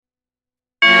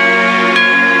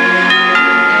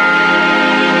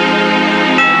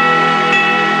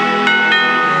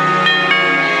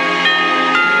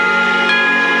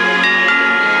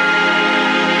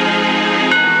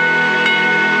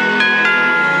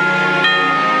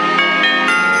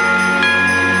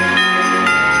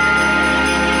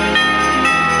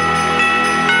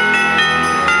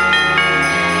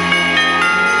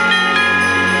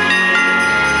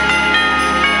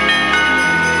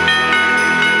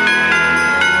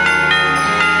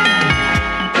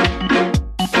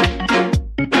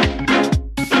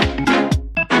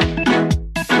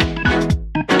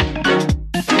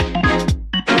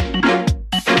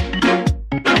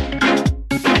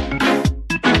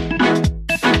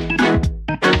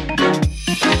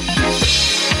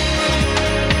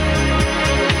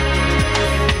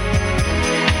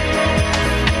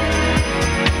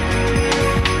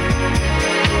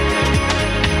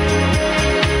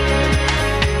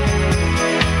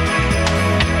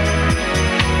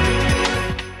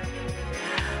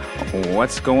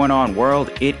What's going on,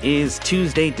 world? It is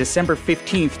Tuesday, December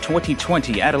 15th,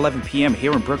 2020 at 11 p.m.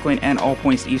 here in Brooklyn and all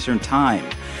points Eastern Time.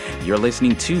 You're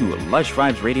listening to Lush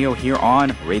Vibes Radio here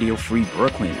on Radio Free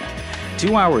Brooklyn.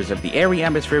 2 hours of the airy,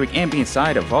 atmospheric, ambient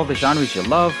side of all the genres you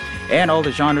love and all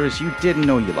the genres you didn't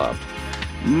know you loved.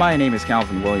 My name is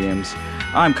Calvin Williams.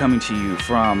 I'm coming to you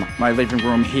from my living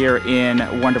room here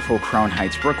in wonderful Crown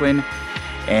Heights, Brooklyn.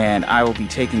 And I will be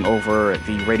taking over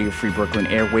the Radio Free Brooklyn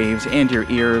airwaves and your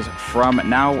ears from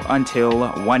now until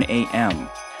 1 a.m.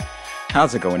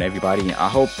 How's it going, everybody? I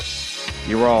hope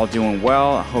you're all doing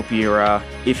well. I hope you're,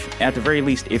 if at the very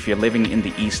least, if you're living in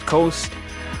the East Coast,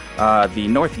 the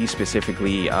Northeast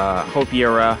specifically, hope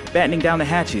you're battening down the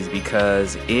hatches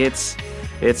because it's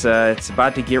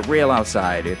about to get real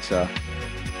outside. It's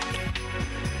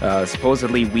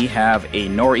supposedly we have a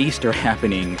nor'easter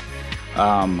happening.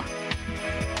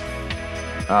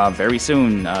 Very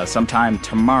soon, sometime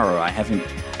tomorrow. I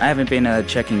haven't been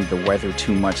checking the weather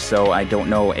too much, so I don't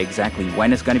know exactly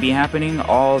when it's going to be happening.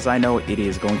 All I know, it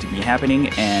is going to be happening,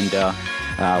 and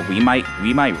we might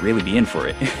really be in for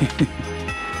it.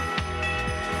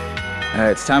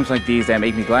 It's times like these that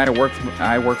make me glad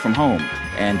I work from home,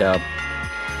 and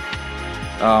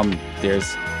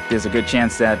there's a good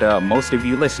chance that most of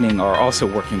you listening are also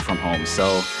working from home.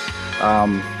 So.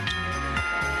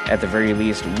 At the very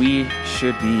least, we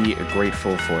should be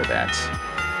grateful for that.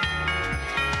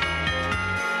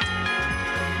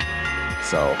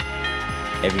 So,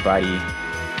 everybody,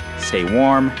 stay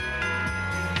warm.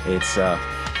 It's I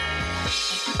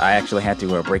actually had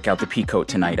to break out the pea coat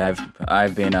tonight.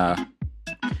 I've been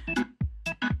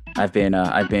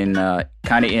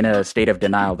kind of in a state of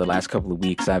denial the last couple of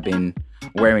weeks. I've been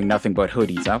wearing nothing but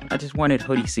hoodies. I just wanted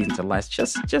hoodie season to last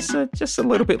just a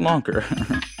little bit longer.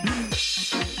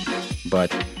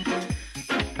 But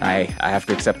I have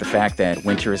to accept the fact that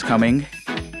winter is coming,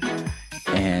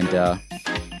 and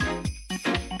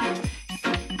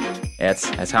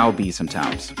that's how it be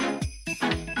sometimes.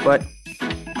 But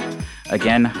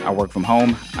again, I work from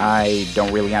home. I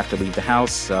don't really have to leave the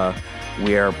house.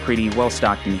 We are pretty well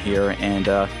stocked in here, and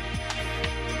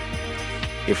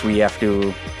if we have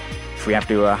to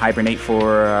hibernate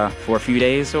for a few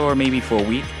days or maybe for a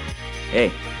week,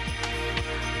 hey,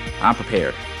 I'm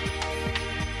prepared.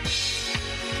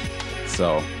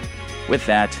 So, with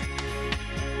that,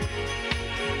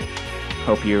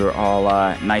 hope you're all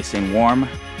nice and warm.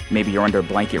 Maybe you're under a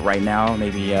blanket right now.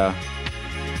 Maybe your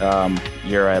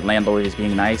landlord is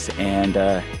being nice and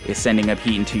is sending up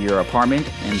heat into your apartment.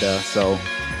 And so,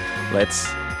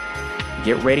 let's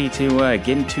get ready to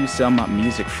get into some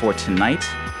music for tonight.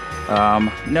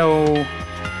 No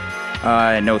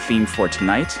theme for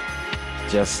tonight.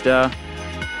 Just a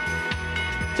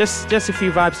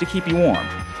few vibes to keep you warm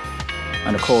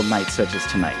on a cold night such as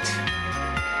tonight.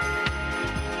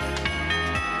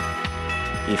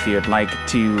 If you'd like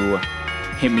to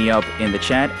hit me up in the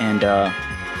chat and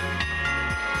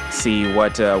see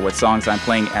what songs I'm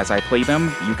playing as I play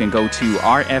them, you can go to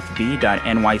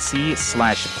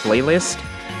rfb.nyc/playlist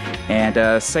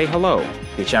and say hello.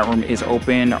 The chat room is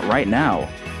open right now.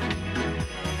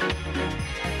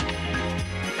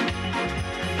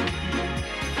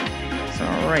 So,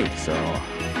 alright, so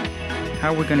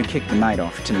how we're gonna kick the night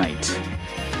off tonight.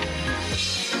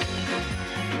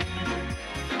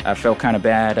 I felt kind of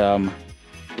bad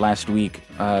last week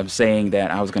saying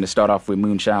that I was gonna start off with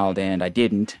Moonchild and I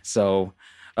didn't. So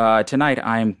tonight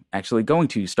I'm actually going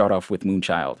to start off with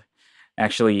Moonchild.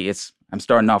 Actually, I'm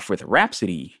starting off with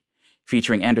Rhapsody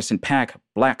featuring Anderson .Paak,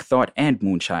 Black Thought, and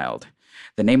Moonchild.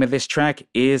 The name of this track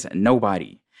is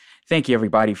Nobody. Thank you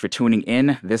everybody for tuning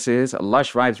in. This is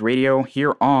Lush Vibes Radio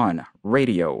here on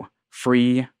Radio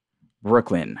Free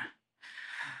Brooklyn.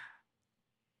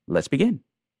 Let's begin.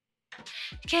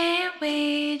 Can't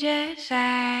we just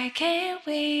say, can't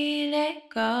we let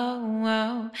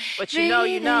go? What you know,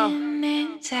 you know.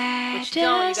 Inside, what you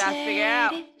don't, you gotta figure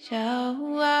out.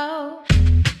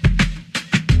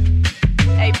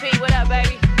 Hey P, what up,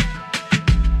 baby?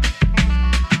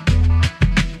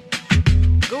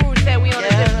 Guru said we on a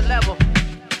different level.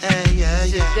 Yeah.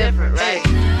 Different, right?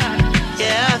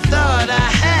 Yeah, I thought I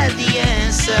had the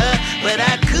answer, but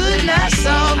I could not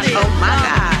solve it. Oh my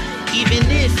God. Even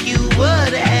if you were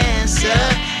the answer,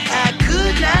 I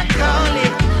could not call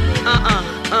it.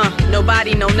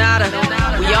 Nobody know nada.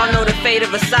 We all know the fate of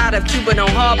Asada if Cuba don't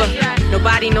harbor.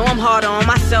 Nobody know I'm harder on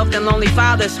myself than lonely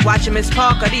fathers. Watching Miss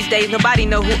Parker these days, nobody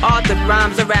know who authored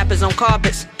rhymes or rappers on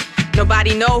carpets.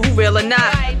 Nobody know who real or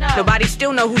not. Nobody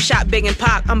still know who shot Big and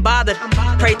Pac. I'm bothered.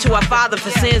 Pray to our Father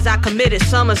for sins I committed.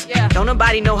 Summers. Don't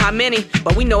nobody know how many,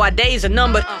 but we know our days are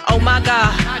numbered. Oh my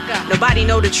God. Nobody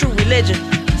know the true religion.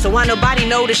 So why nobody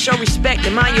know to show respect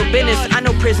and mind your business? I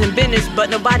know prison business, but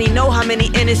nobody know how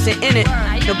many innocent in it.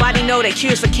 Nobody know that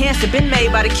cures for cancer been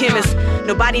made by the chemist.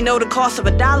 Nobody know the cost of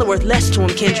 $1 worth less to him,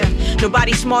 Kendrick.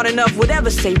 Nobody smart enough would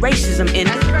ever say racism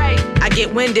ended. I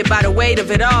get winded by the weight of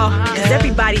it all, cause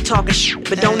everybody talking shit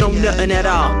but don't know nothing at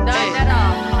all.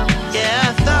 Yeah,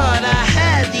 I thought I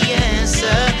had the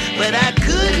answer, but I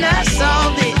could not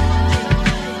solve it.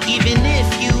 Even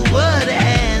if you were the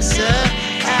answer,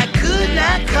 I could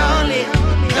not call it.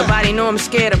 Nobody know I'm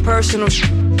scared of personal shit.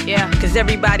 Yeah, cause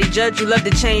everybody judge you, love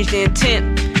to change the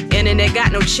intent. Internet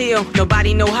got no chill.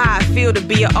 Nobody know how I feel to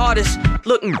be an artist.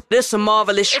 Look, this some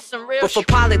marvelous shit. But for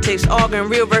politics, arguing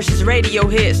real versus radio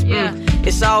hits.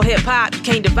 It's all hip-hop, you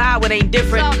can't divide what ain't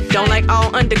different. Don't like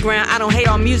all underground, I don't hate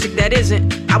all music that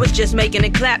isn't. I was just making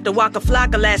it clap to Waka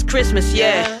Flocka last Christmas,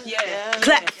 yeah.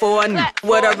 Clap for a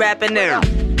what a rapping now.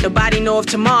 Nobody know if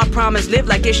tomorrow promise live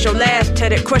like it's your last. Tell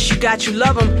that crush you got, you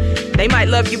love them. They might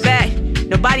love you back.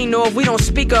 Nobody know if we don't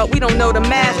speak up, we don't know the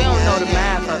math. We don't know the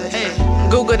math of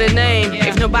it. Google the name.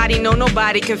 If nobody know,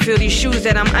 nobody can feel these shoes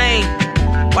that I'm in.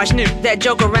 Watch that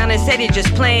joke around and said he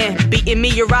just playing. Beating me,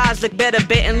 your eyes look better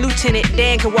betting Lieutenant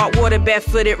Dan can walk water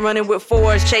barefooted, running with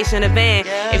fours, chasing a van.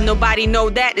 If nobody know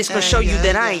that, it's gonna show you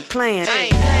that I ain't playing.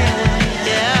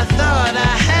 Yeah, I thought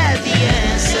I had the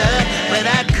answer, but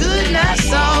I could not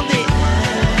solve it.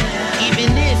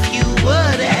 Even if you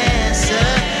were the answer,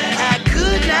 I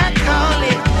could not call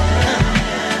it.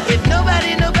 If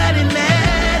nobody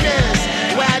matters,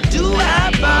 why do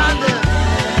I bother?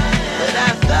 But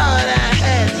I thought I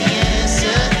had the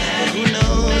answer, but who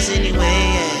knows anyway?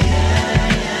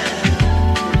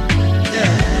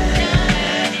 Yeah.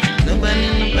 Nobody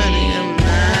matters.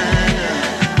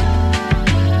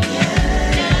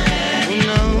 Who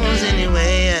knows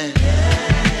anyway?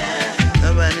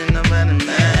 Nobody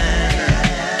matters.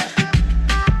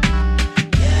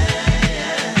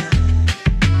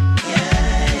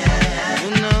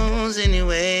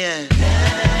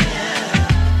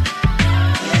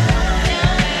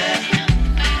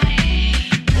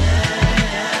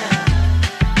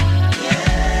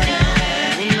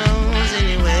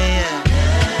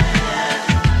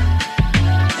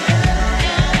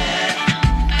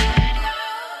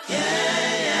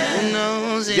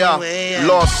 Yeah,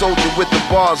 lost soldier with the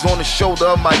bars on the shoulder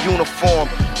of my uniform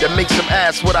that makes them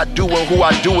ask what I do and who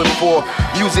I do it for.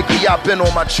 Musically, I've been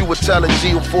on my true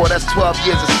intelligence for that's 12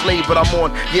 years a slave, but I'm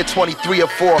on year 23 or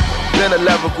 4. Been a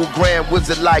lyrical grand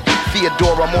wizard like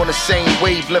Theodore. I'm on the same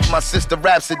wavelength my sister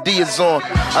Rhapsody is on.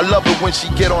 I love it when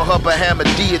she get on her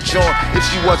Bahamadia John. If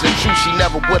she wasn't true, she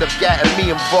never would have gotten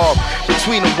me involved.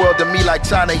 Between the world and me like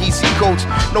Ta-Nehisi Coates.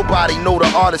 Nobody know the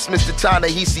artist, Mr.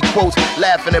 Ta-Nehisi quotes.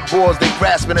 Laughing at boys, they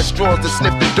grasping at straws to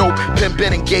sniff the dope. Pimp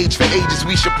been engaged for ages,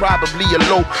 we should probably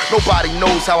elope. Nobody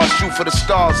knows how I shoot for the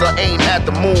stars or aim at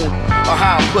the moon, or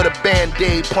how I put a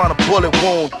band-aid upon a bullet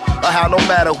wound, or how no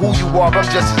matter who you are, I'm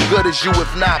just as good as you,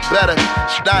 if not better.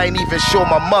 I ain't even sure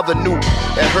my mother knew.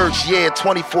 At Hirsch, yeah,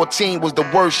 2014 was the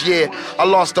worst year. I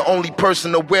lost the only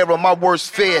person aware of my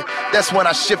worst fear. That's when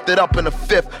I shifted up in the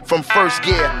 5th from first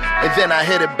gear, and then I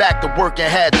headed back to work and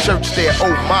had church there.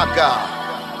 Oh my God.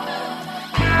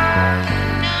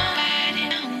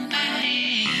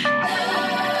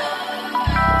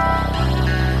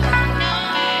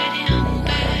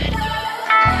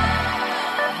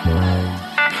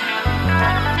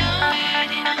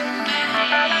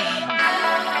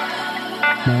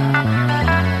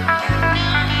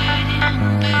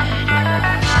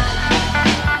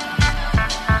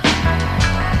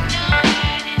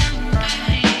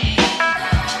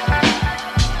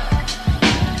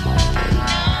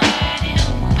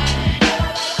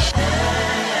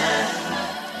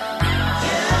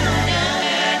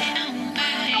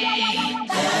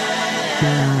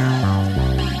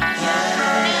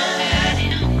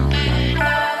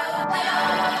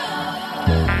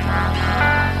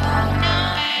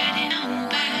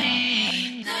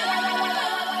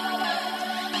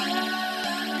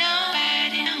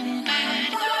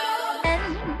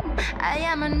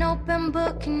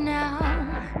 Book now,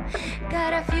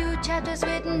 got a few chapters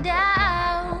written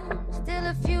down, still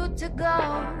a few to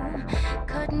go.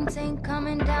 Curtains ain't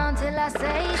coming down till I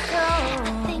say so.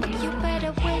 I think you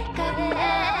better wake up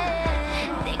now.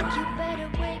 I think you better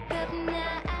wake up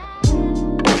now.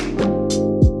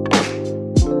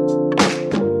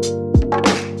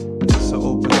 It's an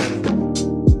open letter.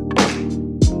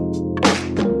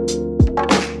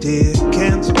 Dear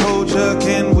cancel culture,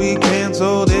 can we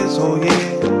cancel this whole year?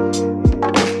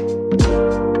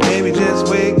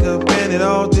 Just wake up and it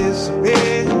all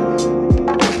disappeared.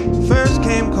 First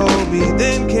came Kobe,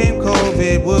 then came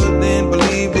COVID. Wouldn't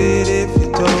believe it if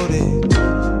you told it.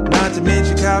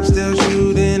 cops still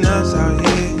shooting us out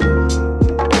here.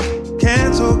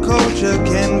 Cancel culture,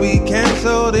 can we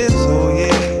cancel this? Oh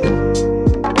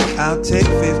yeah, I'll take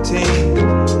 15,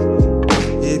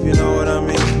 if you know what I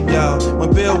mean. Yo,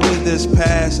 when Bill Withers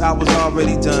passed, I was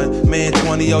already done. Man,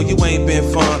 20, yo, you ain't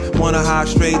been fun. Wanna hop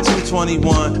straight to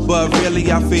 21, but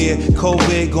really I fear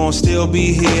COVID gon' still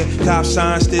be here. Cop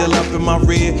sign still up in my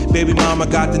rear. Baby mama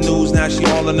got the news, now she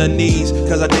all on her knees.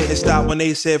 Cause I didn't stop when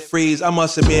they said freeze. I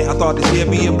must admit, I thought this year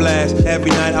be a blast.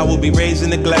 Every night I would be raising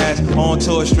the glass. On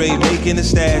tour straight, making a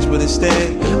stash. But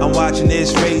instead, I'm watching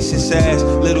this racist ass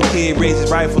little kid raise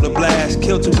his rifle to blast.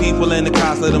 Kill 2 people and the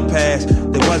cops let them pass.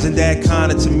 They wasn't that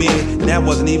kinda to me. That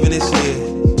wasn't even this year.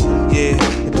 Yeah,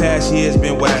 the past year's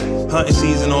been whack. Hunting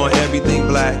season on everything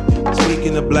black.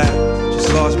 Speaking of black,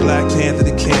 just lost Black Panther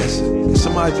to cancer. Can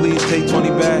somebody please take 20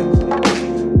 back?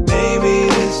 Maybe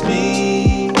this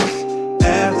means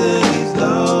after these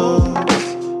lows,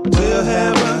 we'll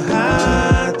have a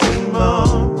high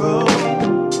tomorrow.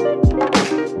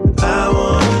 I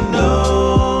wanna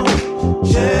know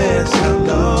just how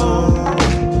low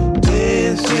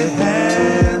this year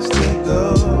has to go.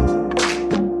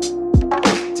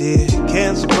 Dear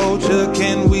cancel culture,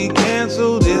 can we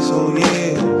cancel this? Oh yeah.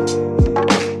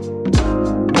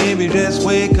 Maybe just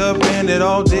wake up and it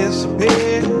all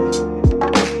disappear.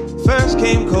 First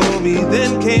came Kobe,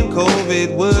 then came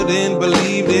COVID. Wouldn't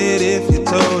believe it if you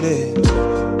told it.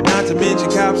 Not to mention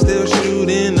cops still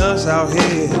shooting us out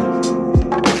here.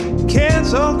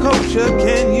 Cancel culture,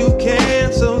 can you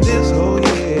cancel this? Oh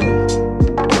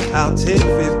yeah, I'll take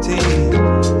 15,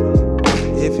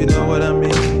 if you know what I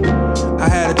mean. I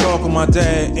had a talk with my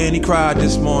dad and he cried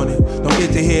this morning. Don't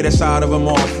get to hear that side of him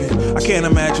often. I can't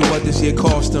imagine what this year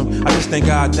cost him. I just thank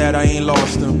God that I ain't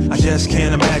lost him. I just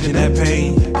can't imagine that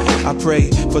pain. I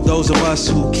pray for those of us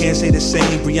who can't say the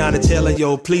same. Breonna Taylor,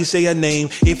 yo, please say her name.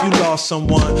 If you lost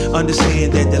someone,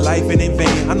 understand that their life ain't in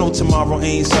vain. I know tomorrow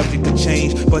ain't subject to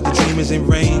change, but the dream is in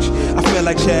range. I feel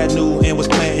like Chad knew and was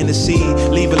planting the seed.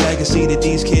 Leave a legacy that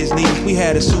these kids need. We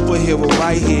had a superhero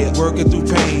right here, working through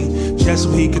pain, just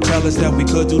so he could tell us that we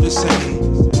could do the same.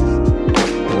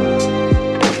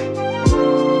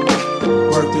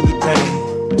 Work through the pain.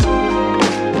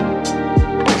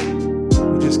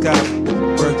 We just gotta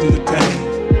work through the pain.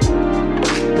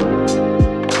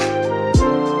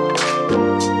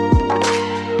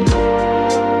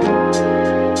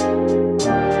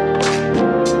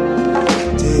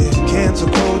 Dear cancel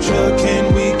culture, can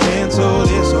we cancel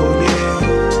this? Oh yeah.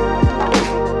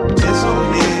 This oh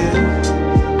yeah.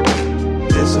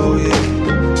 This oh yeah.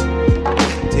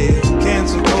 Dear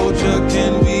cancel culture,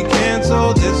 can we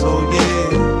cancel this? Oh yeah.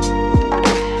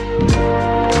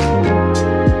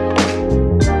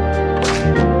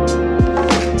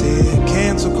 Dear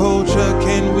cancel culture,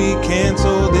 can we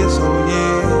cancel this? Oh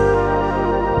yeah.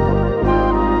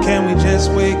 Can we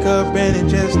just wake up and it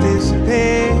just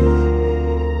disappear?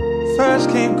 First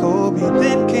came Kobe,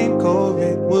 then came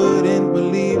COVID. Wouldn't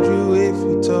believe you if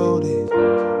you told it.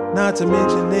 Not to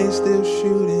mention they still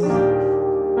shooting.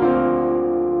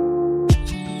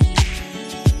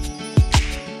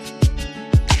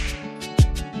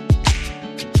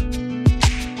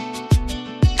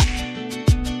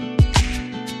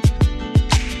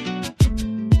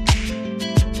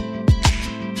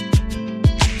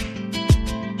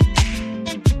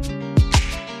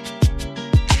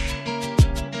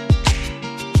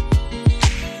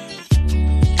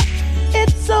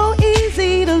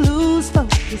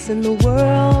 In the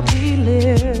world we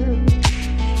live,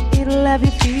 it'll have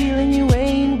you feeling you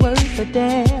ain't worth a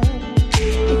damn.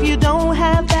 If you don't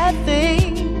have that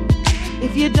thing,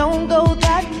 if you don't go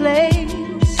that place,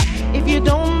 if you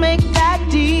don't make that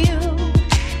deal,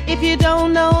 if you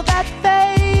don't know that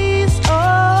face.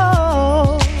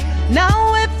 Oh,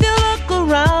 now if you look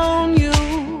around you,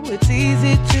 it's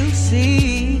easy to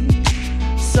see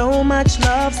so much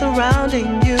love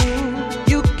surrounding you.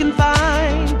 You can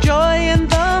find joy in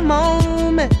the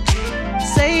moment,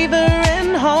 savor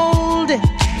and hold it.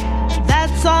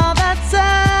 That's all that's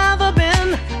ever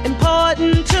been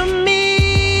important to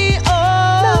me.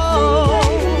 Oh,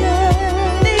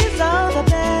 these are the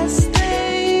best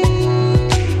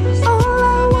things. All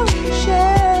I want to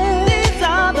share. These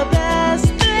are the best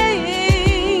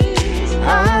things.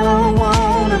 I don't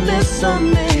want to miss a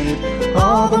minute.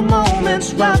 All the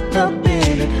moments wrapped up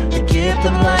in it. The gift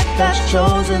of life that's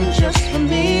chosen just for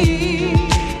me.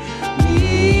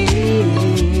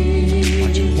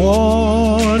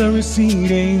 Water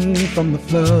receding from the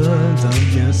floods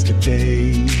of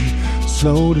yesterday,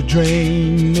 slow to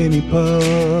drain any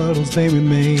puddles they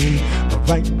remain. But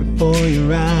right before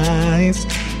your eyes,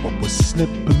 what was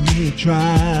slippery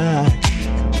dry.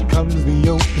 becomes the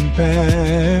open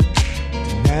path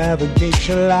to navigate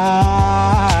your life.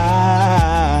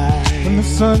 When the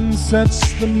sun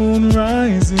sets, the moon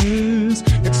rises.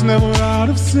 It's never out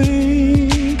of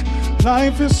sync.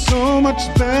 Life is so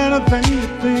much better than you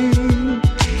think.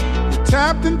 You're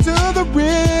tapped into the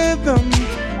rhythm.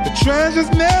 The treasure's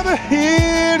never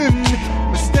hidden.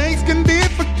 Mistakes can be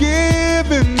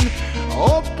forgiven.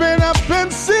 Open up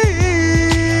and see.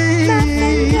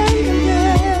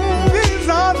 These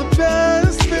are the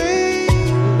best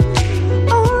things.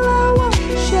 All I want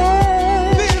to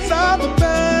share. These are the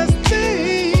best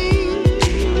things.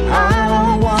 I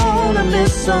don't want to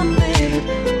miss a minute.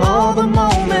 All the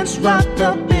moments wrapped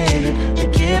up in it. The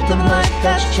gift of life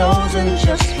that's chosen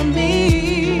just for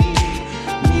me.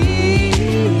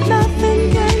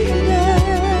 Nothing can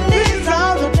compare. These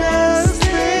are the best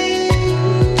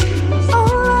things.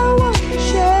 All I want to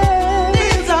share.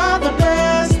 These are the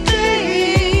best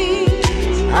things.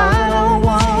 I don't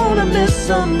want to miss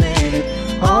a minute.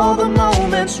 All the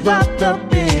moments wrapped up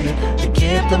in it. The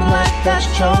gift of life that's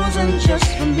chosen just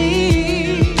for me.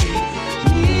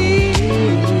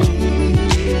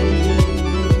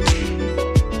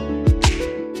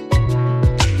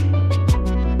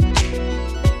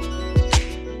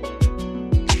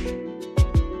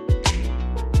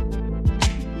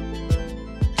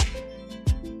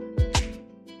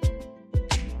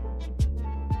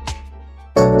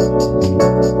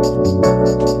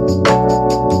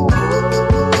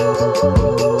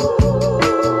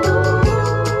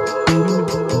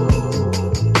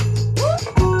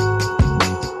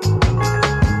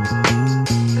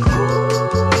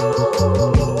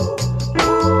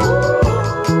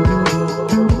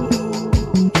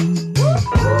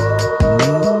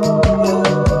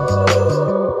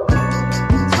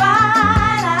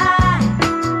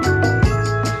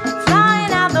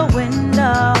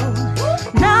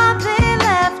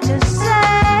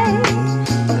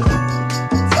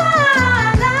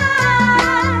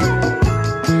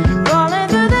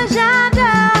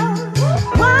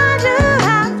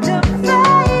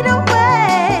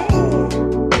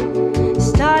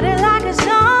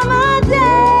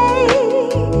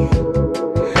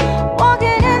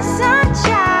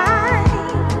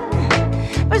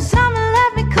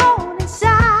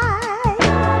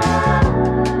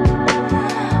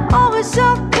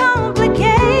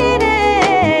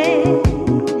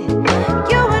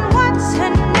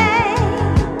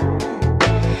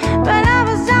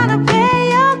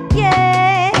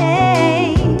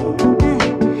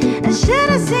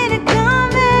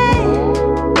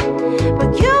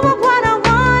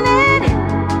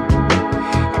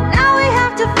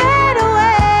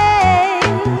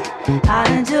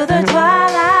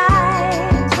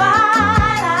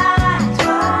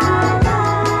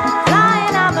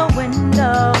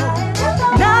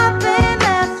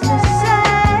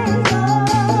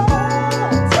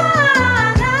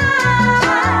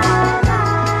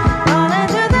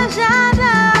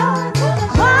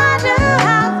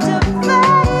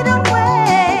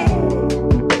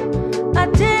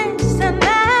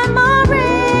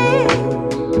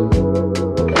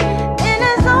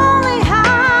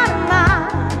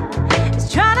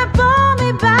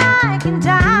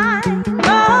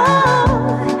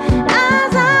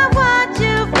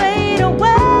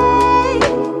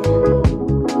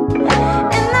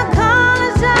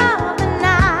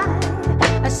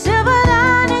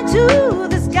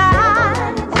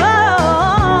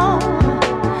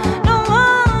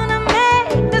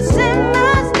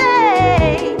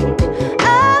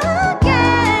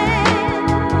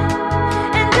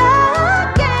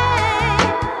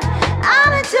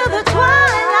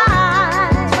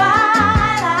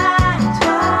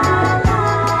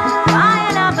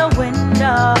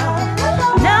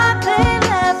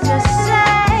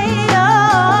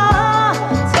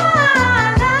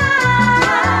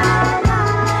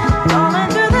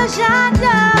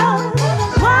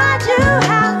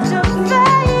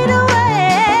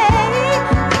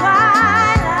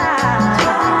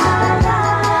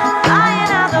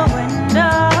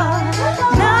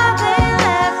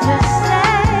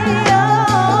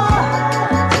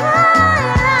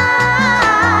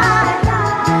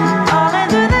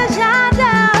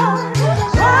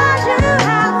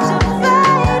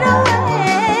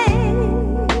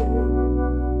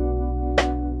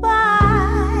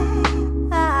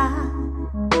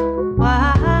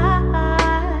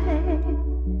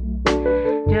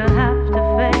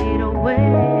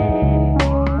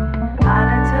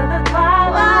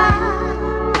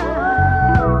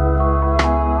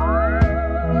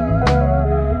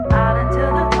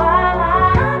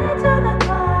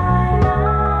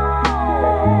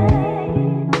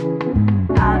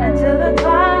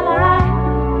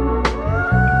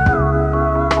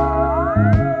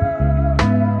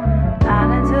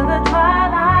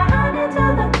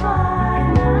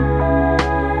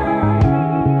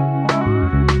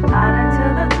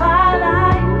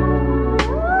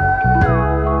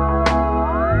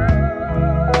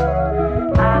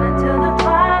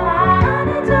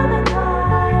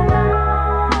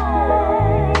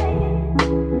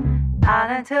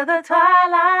 until the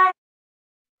twilight.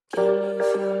 Can you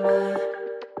feel my?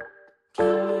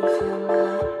 Can you feel my?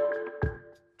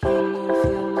 Can you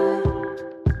feel my?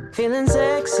 Feeling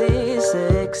sexy,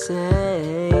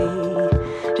 sexy,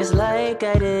 just like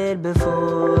I did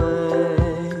before.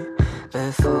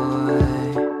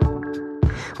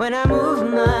 When I move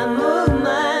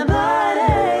my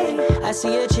body, I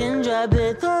see your chin drop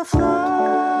hit the floor.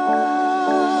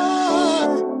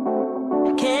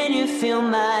 Can you feel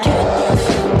my? Can you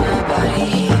feel my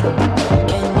body?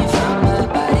 Can you feel my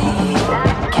body?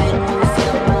 Can you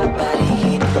feel my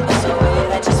body? It's the way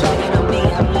that you're swagging on me.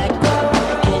 I'm like, oh,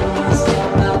 can you feel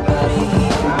my body?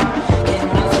 Can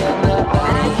you feel my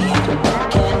body?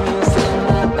 Can you feel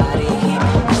my body?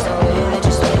 It's the way that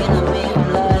you're swagging on me. I'm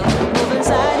like, moving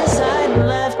side to side and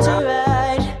left to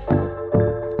right,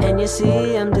 and you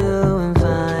see I'm doing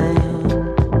fine,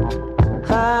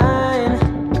 fine.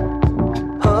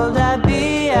 Hold that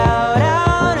be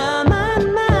out of my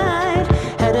mind.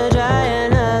 Had to try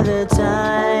another time.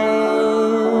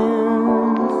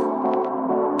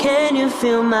 Can you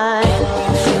feel my? Can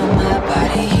you feel my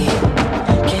body?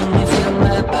 Can you feel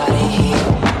my body?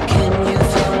 Can you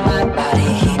feel my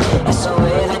body? It's the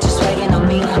way that you're swagging on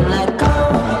me. I'm like, oh,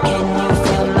 can you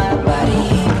feel my body?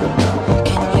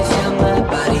 Can you feel my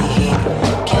body?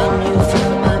 Can you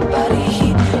feel my body?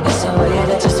 It's the way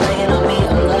that you're swagging on me.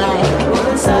 I'm like,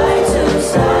 moving side to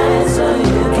side so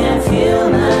you can feel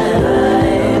my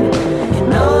vibe. You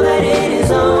know that it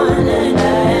is on and I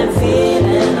am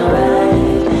feeling alright.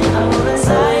 I'm moving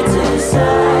side to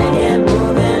side, yeah,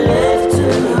 moving left to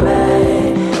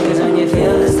right. 'Cause when you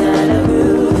feel this kind of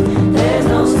groove, there's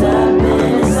no stopping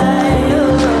inside you.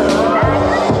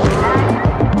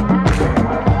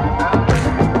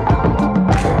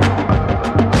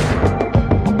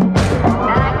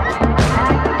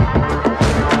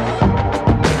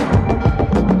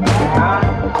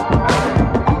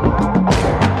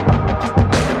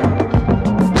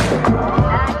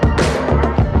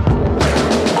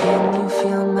 Can you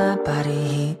feel my body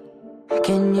heat?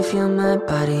 Can you feel my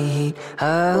body heat?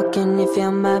 How can you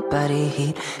feel my body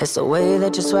heat? It's the way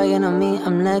that you're swagging on me.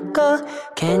 I'm like, oh,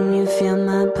 can you feel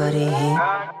my body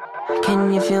heat? Can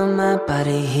you feel my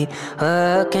body heat?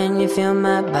 Oh, can you feel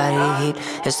my body heat?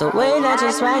 It's the way that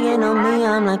you're swagging on me.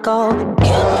 I'm like, oh,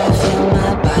 can you feel my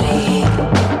body heat?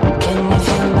 Can you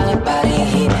feel my body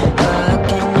heat? Oh,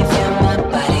 can you feel my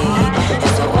body heat?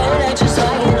 It's the way that you're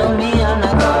swagging on me. I'm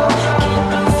like, oh, can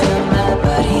you feel my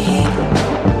body heat?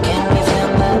 Can you feel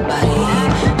my body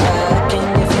heat? Oh, can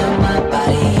you feel my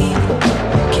body heat?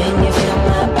 Can you feel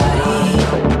my body heat?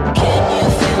 Can you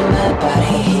feel my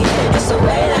body heat? It's the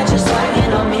way that you're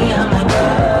swagging on me. I'm like, oh.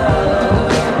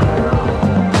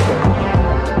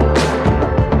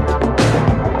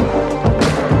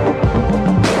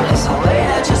 It's the way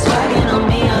that you're swagging on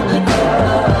me. I'm like, oh.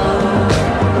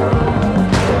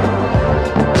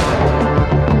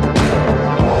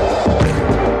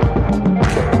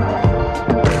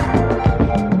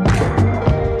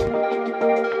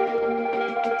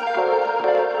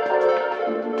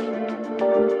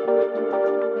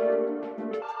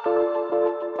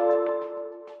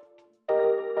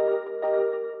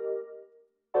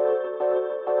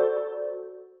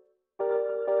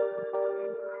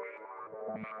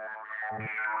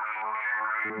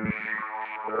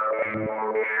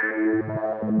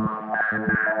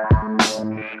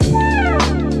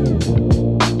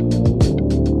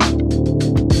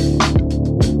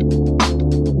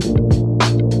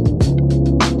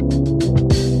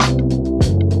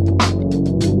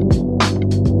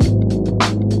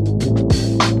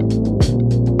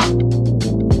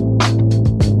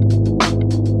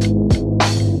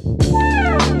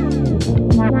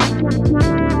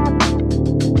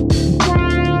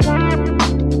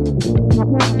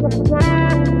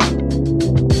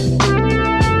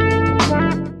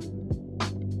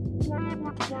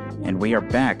 We are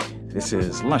back. This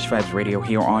is Lush Vibes Radio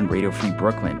here on Radio Free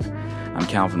Brooklyn. I'm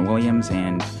Calvin Williams,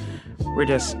 and we're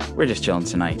just chilling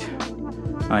tonight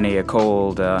on a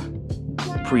cold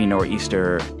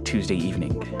pre-nor'easter Tuesday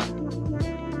evening.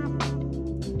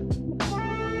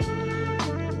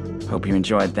 Hope you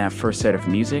enjoyed that first set of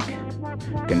music.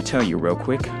 I'm gonna tell you real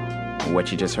quick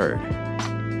what you just heard.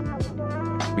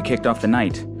 We kicked off the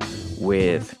night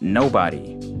with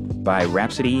Nobody by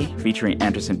Rhapsody featuring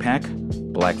Anderson .Paak,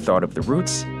 Black Thought of the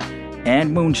Roots,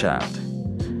 and Moonchild.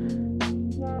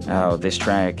 This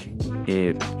track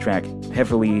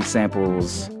heavily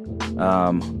samples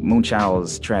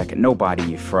Moonchild's track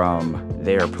Nobody from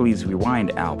their Please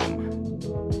Rewind album.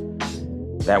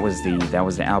 That was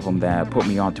the album that put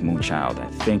me onto Moonchild.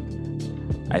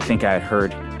 I think I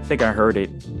heard it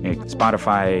in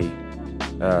Spotify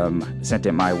sent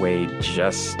it my way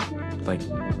just like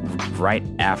right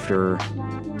after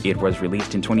it was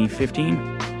released in 2015,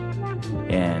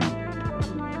 and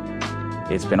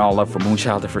it's been all up for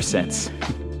Moonchild ever since.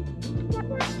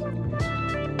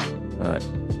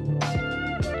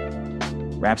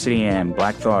 Rhapsody and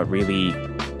Black Thought really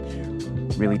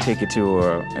take it to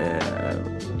a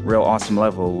real awesome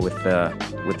level with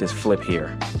this flip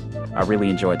here. I really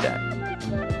enjoyed that.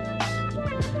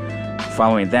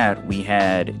 Following that, we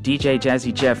had DJ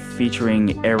Jazzy Jeff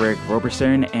featuring Eric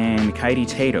Roberson and Kaidi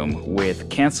Tatum with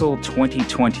Cancel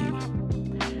 2020.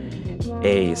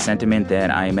 A sentiment that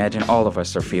I imagine all of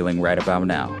us are feeling right about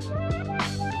now.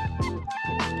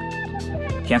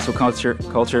 Cancel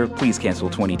culture, please cancel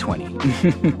 2020.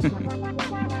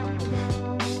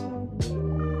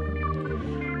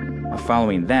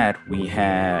 Following that, we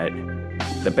had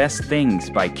The Best Things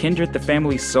by Kindred the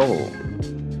Family Soul.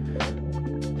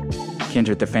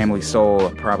 Kindred the Family Soul,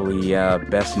 probably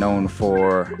best known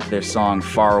for their song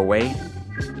Far Away.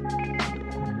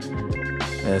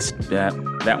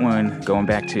 That one going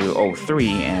back to 2003,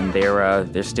 and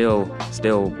they're still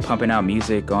pumping out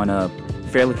music on a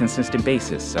fairly consistent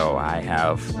basis, so I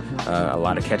have a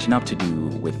lot of catching up to do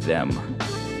with them.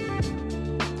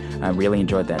 I really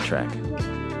enjoyed that track.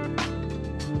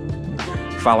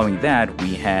 Following that,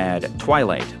 we had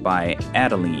Twilight by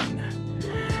Adeline.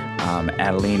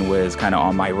 Adeline was kind of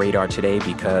on my radar today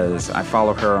because I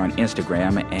follow her on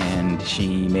Instagram, and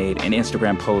she made an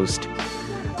Instagram post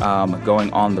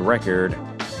going on the record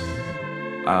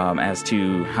as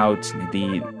to how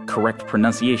the correct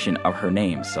pronunciation of her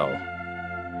name. So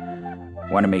I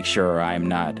want to make sure I'm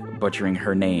not butchering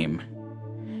her name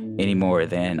any more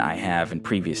than I have in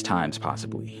previous times,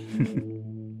 possibly.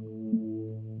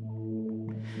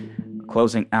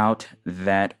 Closing out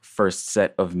that first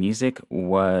set of music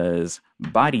was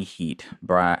Body Heat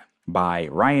by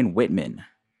Ryan Whitman.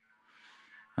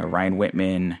 Ryan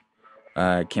Whitman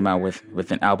came out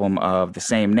with an album of the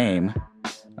same name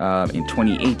in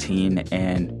 2018,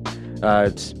 and I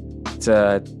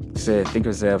think it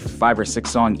was a 5 or 6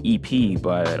 song EP,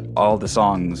 but all the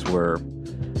songs were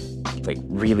like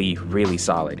really, really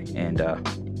solid. And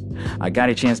I got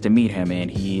a chance to meet him,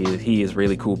 and he is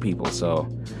really cool people, so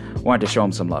wanted to show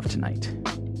him some love tonight.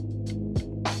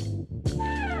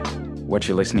 What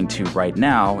you're listening to right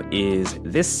now is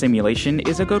This Simulation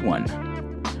is a Good One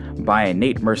by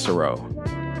Nate Mercereau.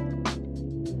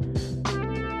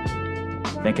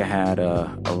 I think I had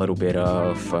a little bit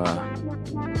of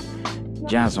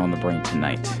jazz on the brain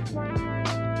tonight.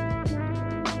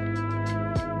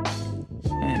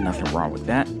 And nothing wrong with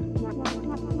that.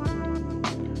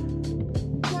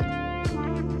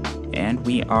 And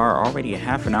we are already a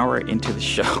half an hour into the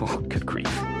show. Good grief.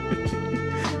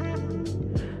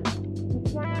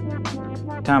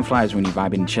 Time flies when you're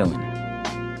vibing and chilling.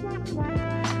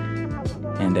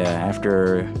 And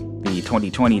after the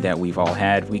 2020 that we've all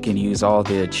had, we can use all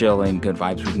the chill and good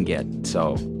vibes we can get.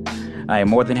 So I am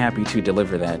more than happy to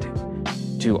deliver that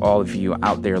to all of you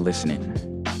out there listening.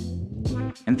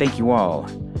 And thank you all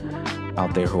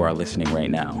out there who are listening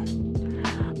right now.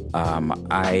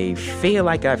 I feel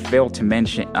like I failed to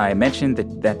mention, I mentioned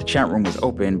that the chat room was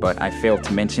open, but I failed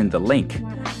to mention the link,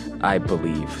 I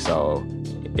believe. So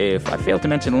if I failed to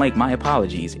mention the link, my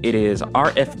apologies. It is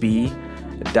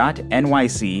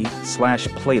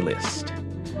rfb.nyc/playlist.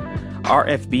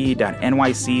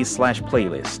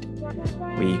 rfb.nyc/playlist,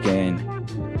 where you can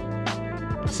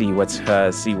see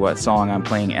what song I'm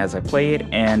playing as I play it,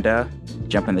 and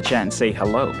jump in the chat and say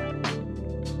hello.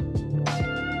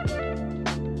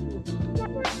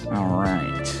 All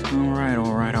right.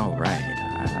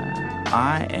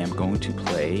 I am going to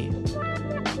play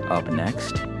up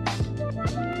next.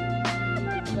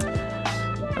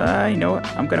 You know what?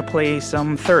 I'm going to play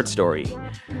some Third Story.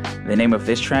 The name of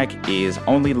this track is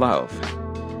Only Love.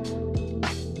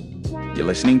 You're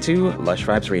listening to Lush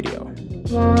Vibes Radio.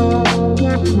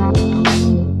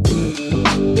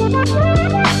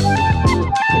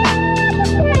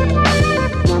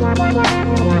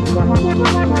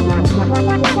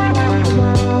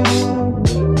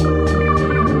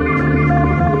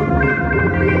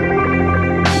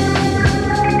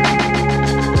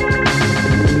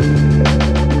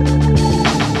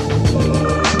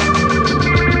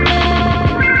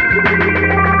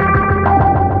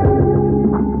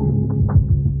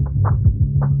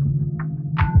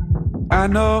 I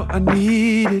know I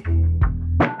need it,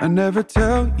 I never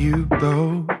tell you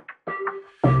though.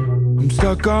 I'm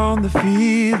stuck on the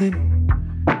feeling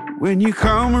when you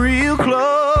come real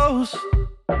close.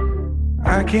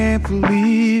 I can't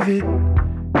believe it,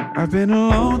 I've been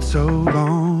alone so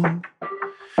long.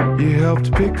 You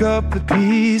helped pick up the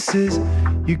pieces.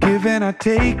 You give and I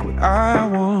take what I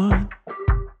want.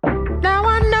 Now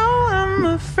I know I'm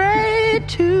afraid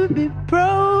to be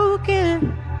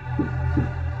broken,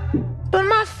 but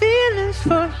my feelings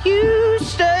for you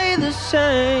stay the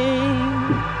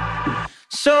same.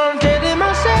 So I'm telling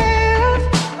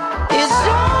myself it's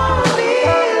only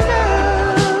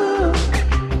love.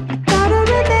 Gotta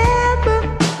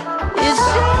remember it's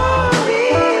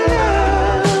only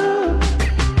love.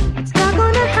 It's not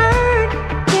gonna hurt,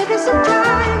 give it some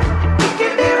time. It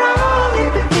can be wrong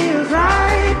if it feels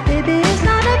right. Baby, it's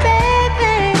not a bad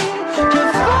thing to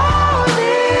fall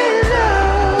in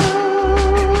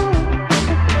love.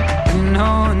 You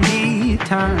know I need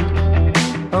time.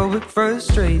 Oh, it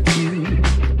frustrates you.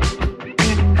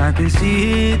 I can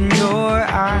see it in your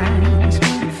eyes.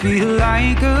 You feel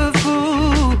like a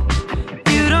fool.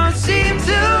 You don't seem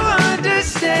to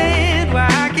understand why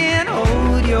I can't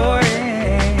hold your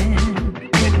hand.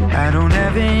 I don't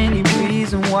have any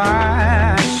reason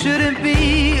why I shouldn't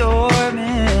be your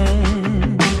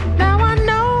man. Now I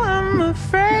know I'm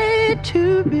afraid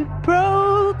to be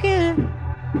broken,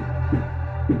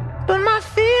 but my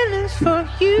feelings for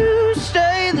you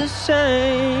stay the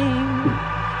same.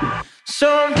 So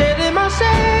I'm telling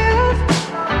myself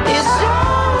it's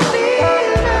only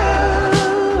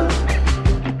love.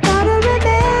 Gotta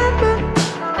remember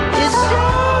it's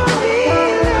only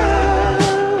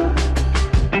love.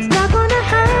 It's not gonna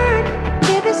hurt,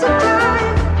 give it some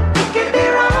time. It can be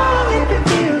wrong if it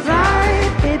feels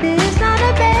right. Baby, it's not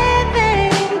a bad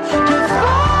thing to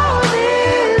fall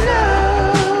in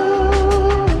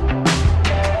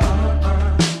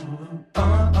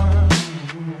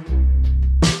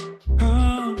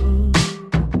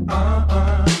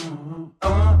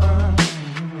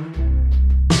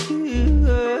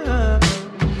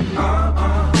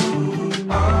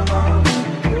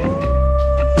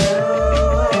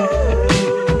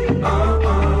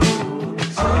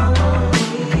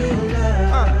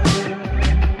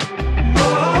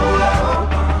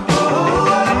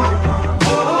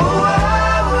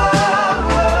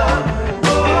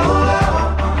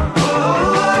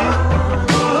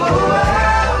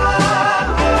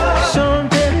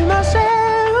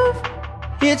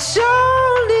it's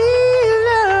only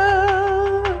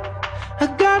love. I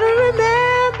gotta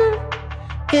remember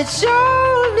it's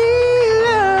only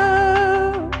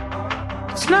love.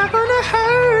 It's not gonna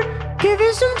hurt, give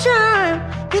it some time.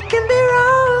 It can be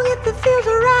wrong if it feels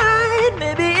alright.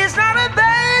 Maybe it's not a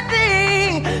bad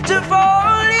thing to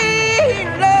fall in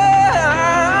love.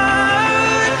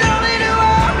 Don't need to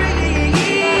worry,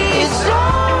 it's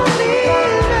only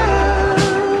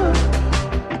love.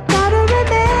 I gotta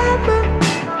remember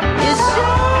it's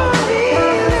only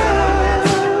love.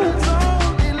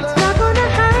 It's not gonna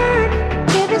hurt,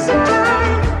 give it some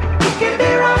time. It can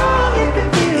be wrong if it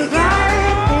feels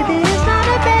right. Maybe it's not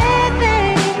a bad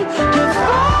thing to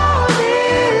fall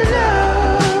in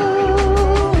love.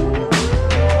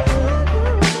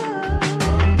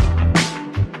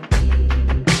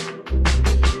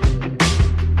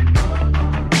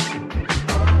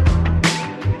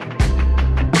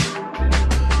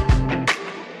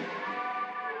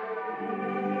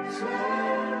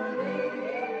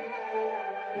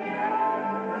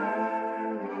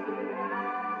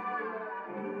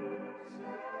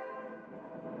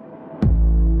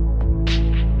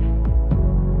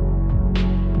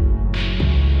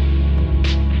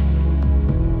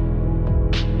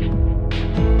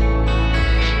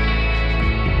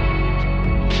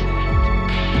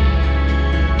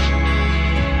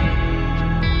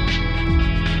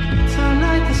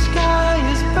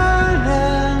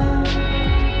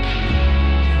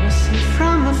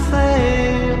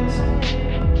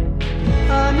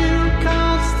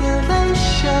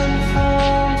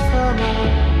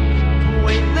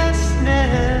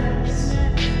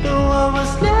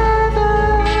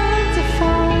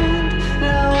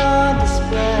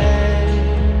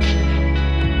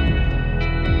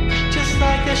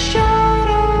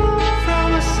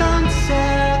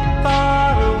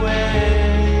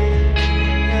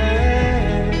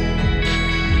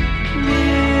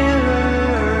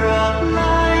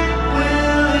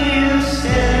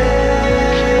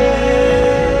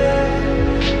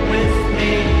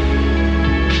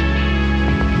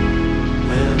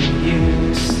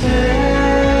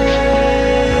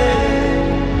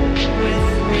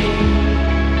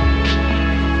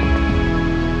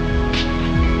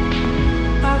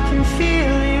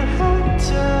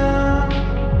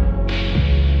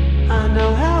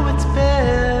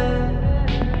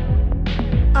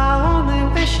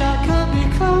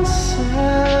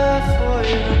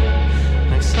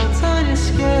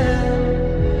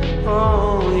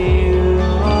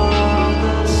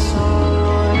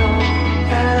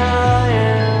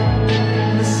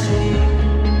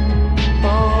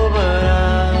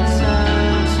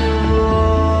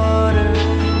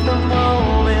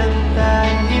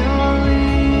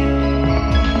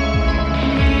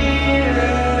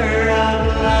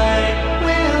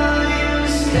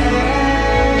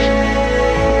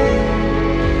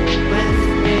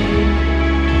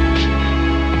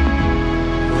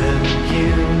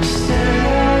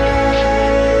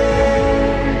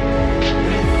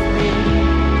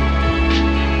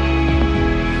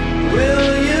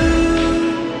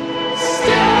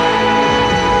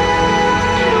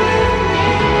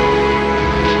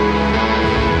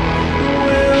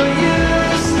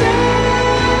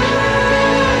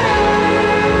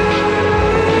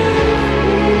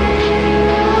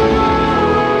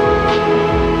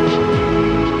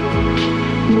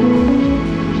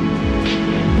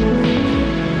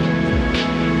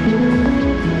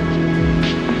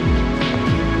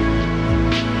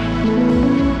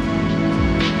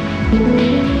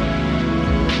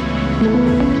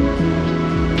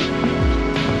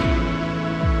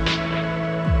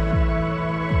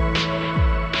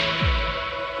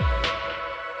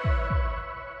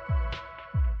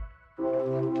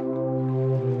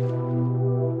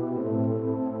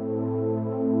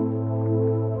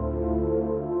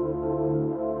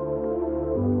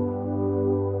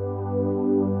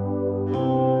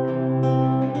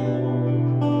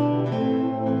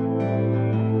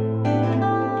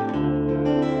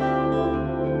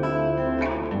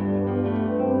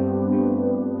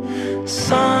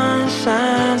 Sun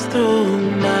shines through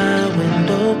my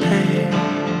window pane,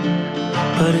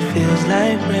 but it feels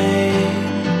like rain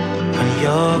when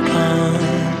you're gone.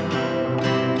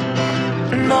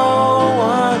 No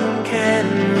one can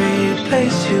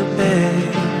replace you,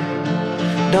 babe.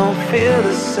 Don't feel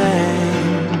the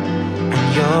same when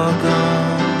you're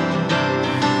gone.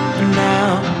 Now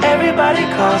everybody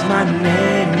calls my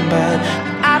name, but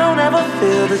I don't ever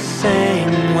feel the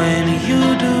same when you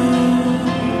do.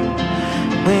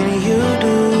 When you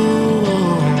do.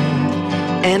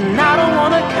 And I don't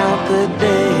wanna count the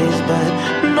days, but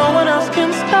no one else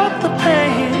can stop the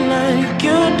pain like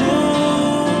you do.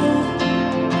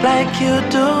 Like you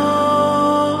do.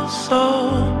 So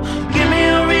give me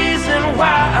a reason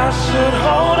why I should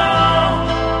hold on.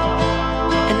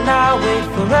 And I'll wait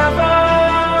forever.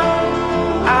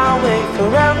 I'll wait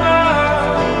forever.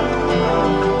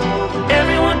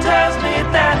 Everyone tells me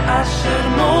that I should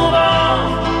move on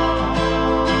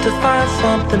to find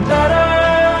something better,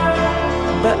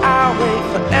 but I'll wait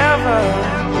forever.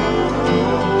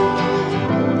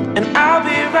 And I'll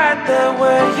be right there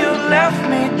where you left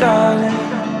me, darling.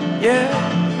 Yeah,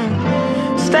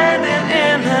 standing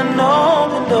in an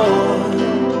open door.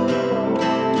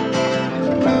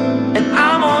 And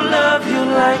I'm gonna love you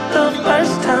like the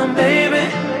first time, baby.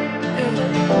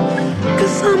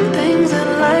 'Cause some things in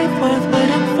life worth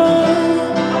waiting for.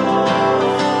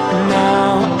 Now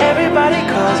everybody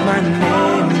calls my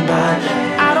name, but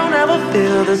I don't ever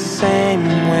feel the same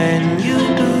when you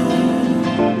do.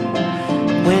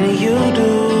 When you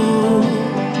do.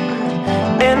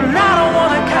 And I don't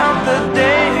wanna count the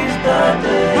days, but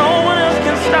no one else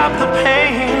can stop the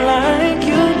pain like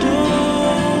you do.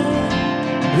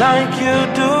 Like you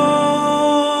do.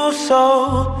 So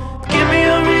give me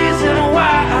a reason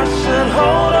why I should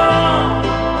hold on.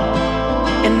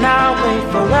 And I'll wait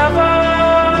forever.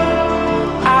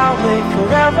 I'll wait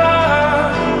forever.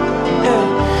 Yeah.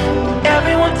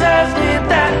 Everyone tells me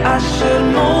that I should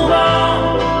move on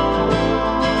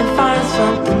and find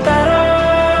something better,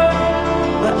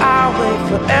 but I'll wait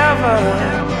forever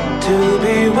to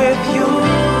be with you.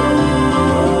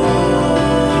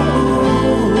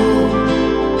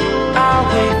 I'll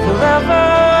wait forever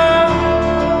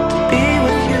to be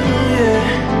with you, yeah,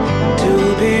 to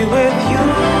be with you.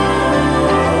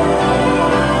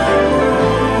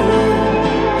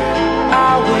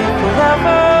 I'll wait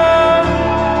forever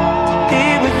to be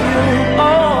with you.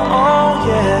 Oh, oh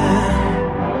yeah.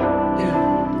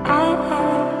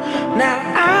 Now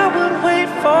I would wait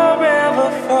forever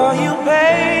for you,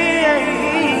 baby.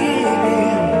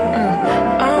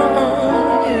 Oh,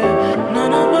 yeah. No,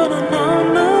 no, no, no, no,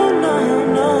 no, no,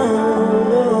 no.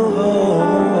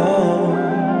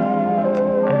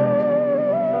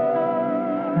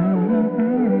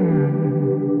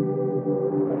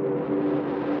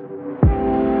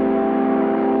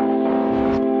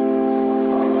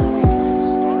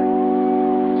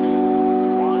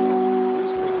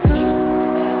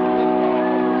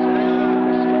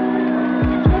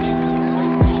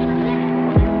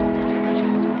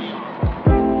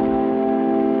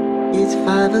 It's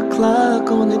 5 o'clock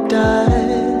on the dot.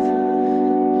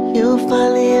 You're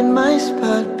finally in my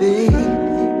spot, baby.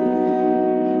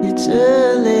 It's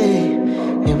early,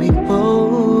 and we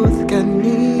both got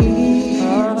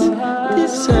needs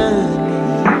this early.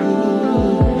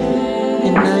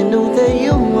 And I know that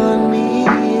you want me,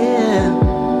 yeah.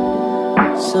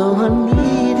 So I'm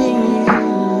needing you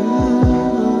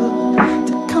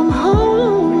to come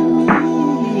home with me.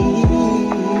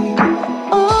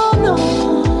 Oh no.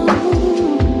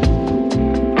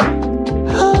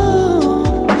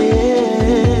 Oh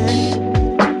yeah.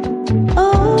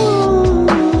 Oh.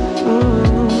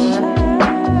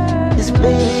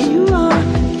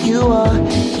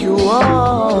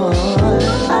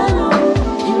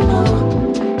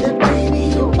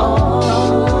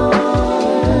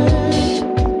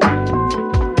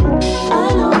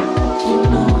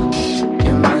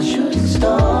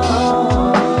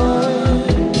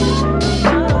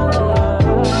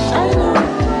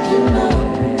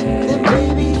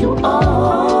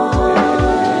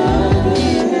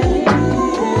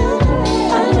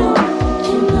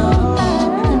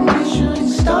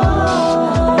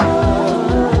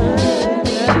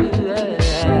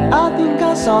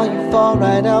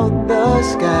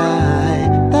 sky.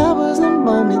 That was the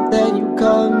moment that you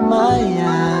caught my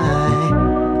eye.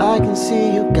 I can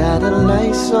see you got a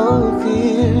light so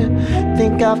clear.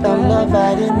 Think I found love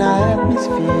out in the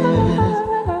atmosphere.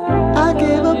 I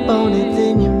gave up on it,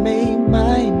 then you made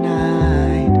my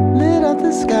night. Lit up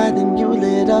the sky, then you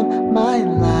lit up my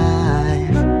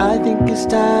life. I think it's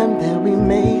time that we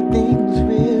made things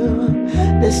real.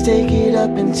 Let's take it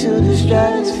up into the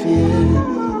stratosphere.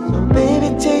 So baby,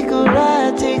 take a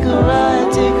ride, take a ride,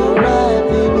 take a ride,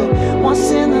 baby.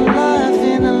 Once in a life,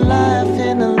 in a life,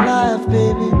 in a life,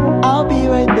 baby. I'll be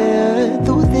right there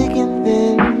through thick and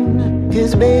thin.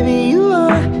 'Cause baby, you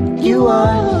are, you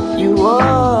are, you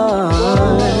are.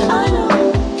 I know,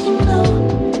 you know,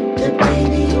 that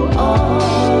baby you are.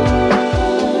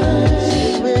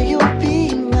 Will you be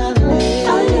my lady?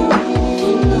 I know,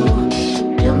 you know,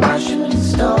 you're my shooting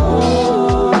star.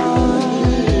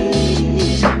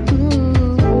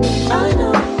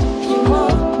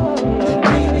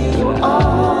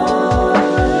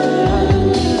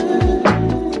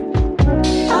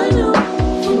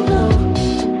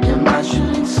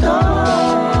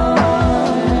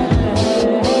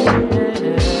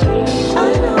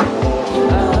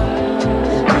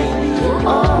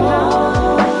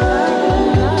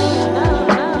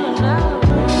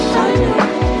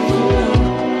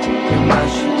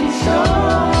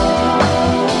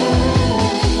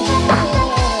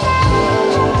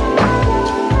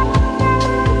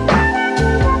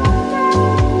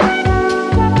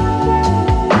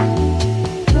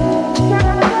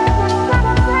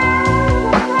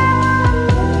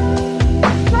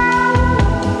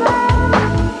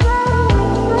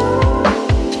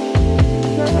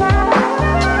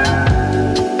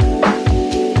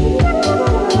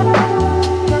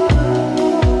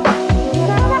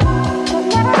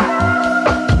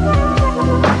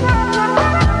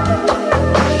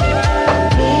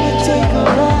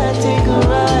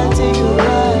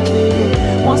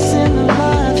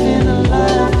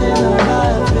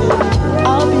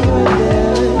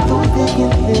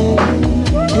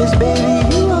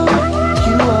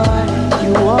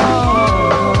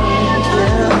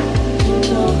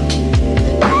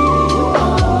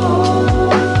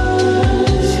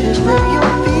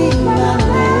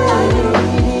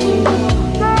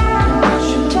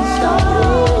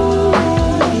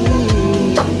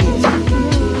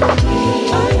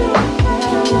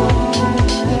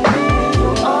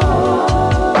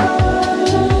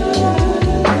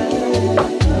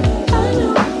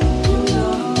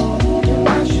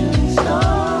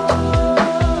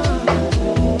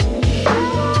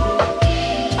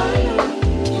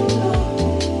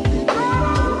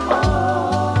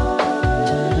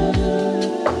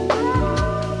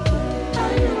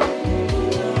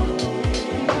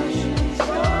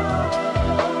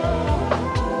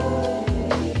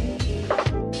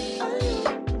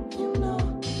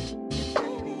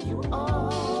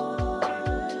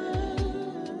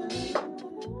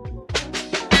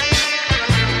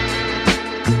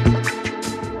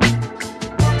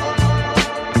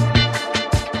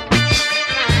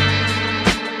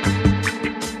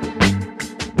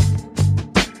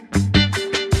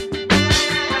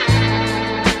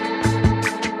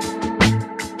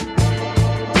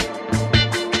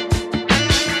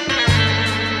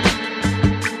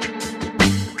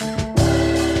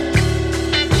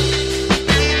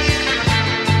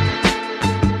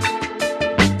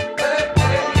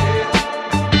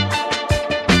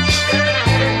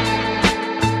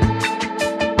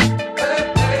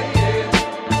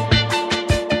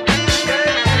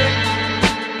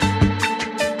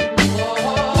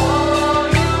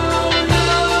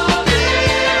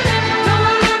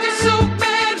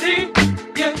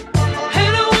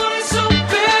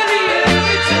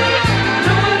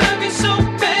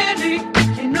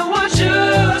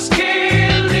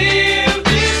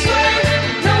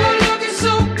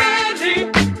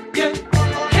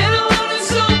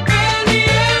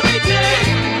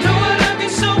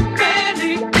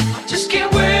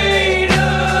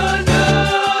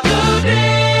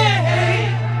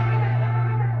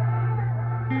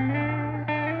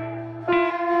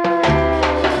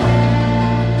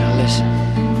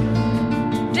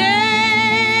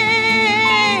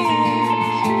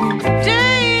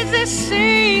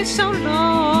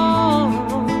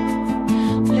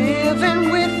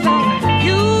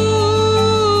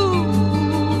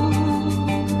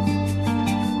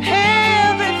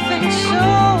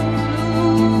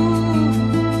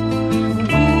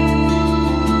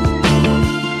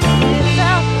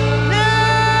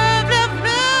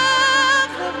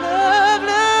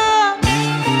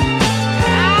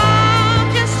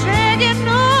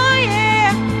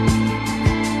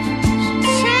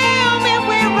 Tell me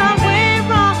where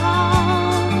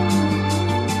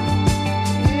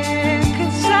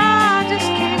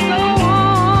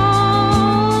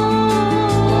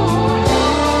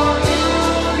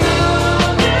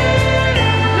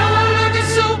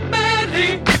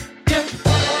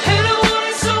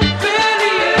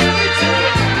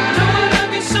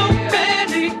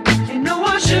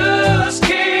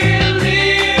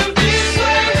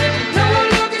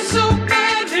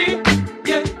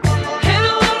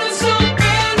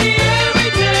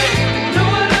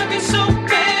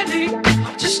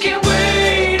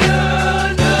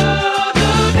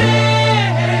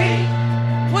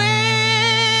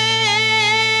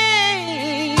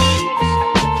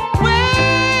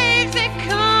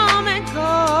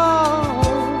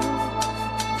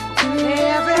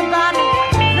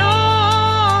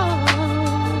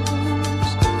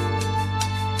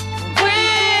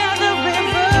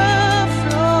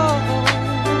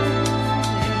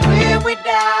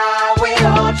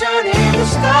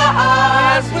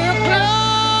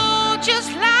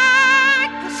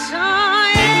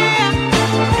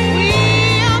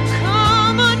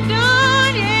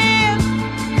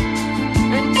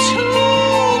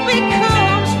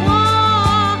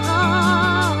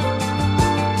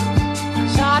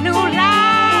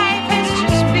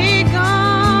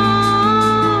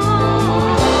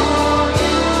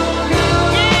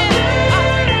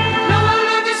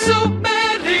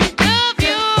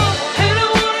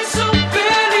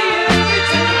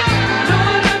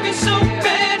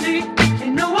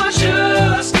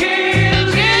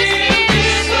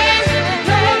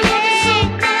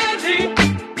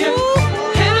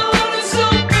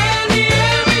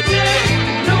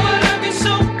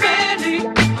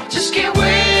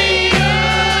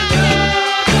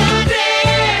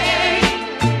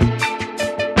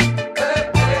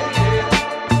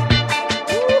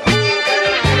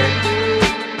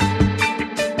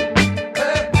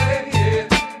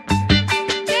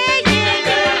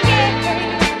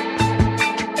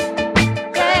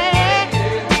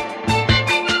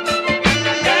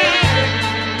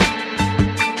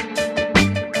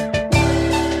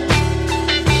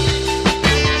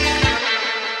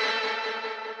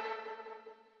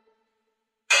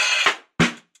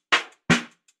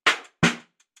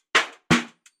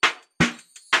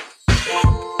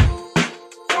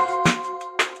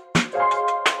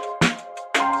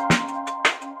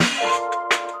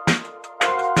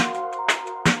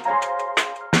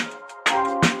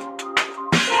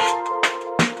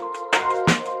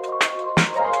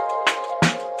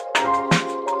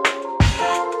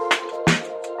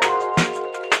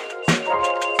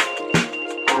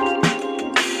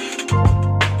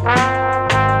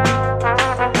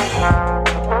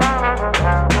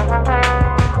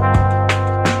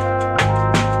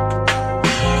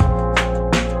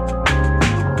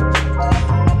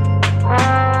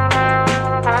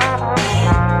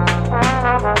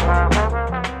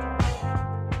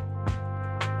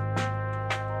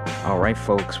right,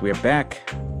 folks, we're back.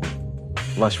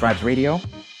 Lush Vibes Radio,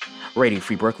 Radio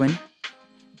Free Brooklyn.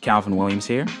 Calvin Williams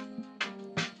here.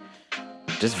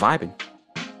 Just vibing,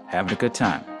 having a good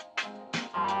time.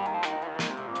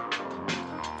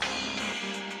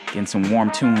 Getting some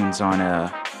warm tunes on a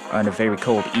very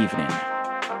cold evening.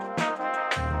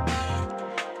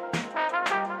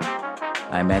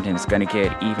 I imagine it's gonna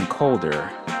get even colder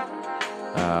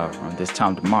on this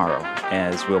time tomorrow,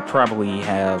 as we'll probably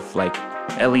have, like,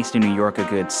 at least in New York, a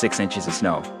good 6 inches of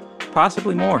snow.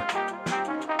 Possibly more.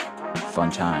 Fun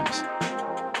times.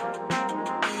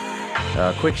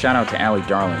 Quick shout out to Allie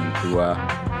Darling, who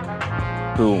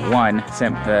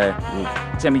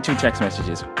sent me 2 text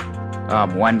messages.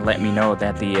 One let me know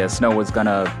that the snow was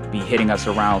gonna be hitting us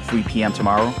around 3 p.m.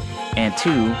 tomorrow, and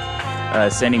 2,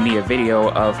 sending me a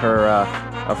video of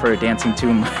her dancing to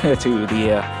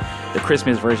the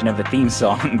Christmas version of the theme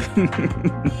song.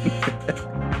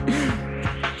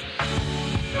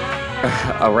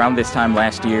 Around this time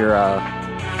last year,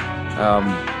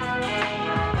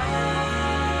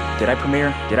 did I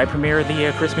premiere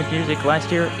the Christmas music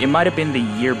last year? It might have been the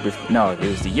year before. No, it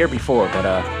was the year before. But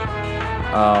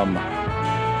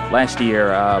last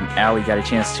year, Allie got a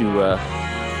chance to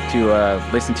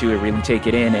listen to it, really take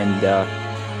it in, and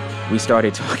we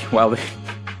started talking while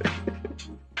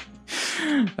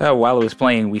it was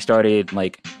playing. We started,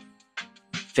 like,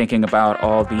 thinking about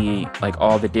all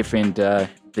the different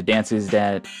the dances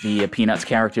that the Peanuts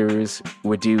characters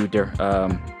would do during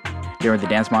the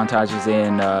dance montages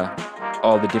in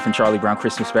all the different Charlie Brown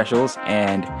Christmas specials,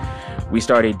 and we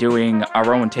started doing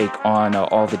our own take on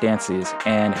all the dances.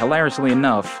 And hilariously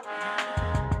enough,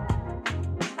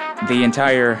 the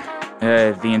entire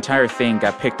thing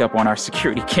got picked up on our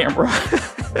security camera.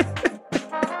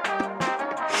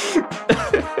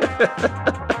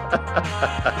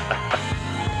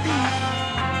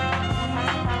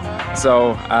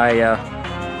 So I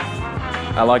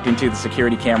logged into the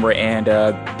security camera and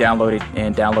downloaded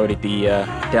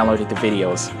the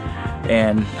videos,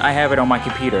 and I have it on my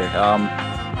computer.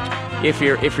 If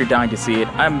you're dying to see it,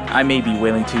 I may be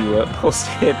willing to post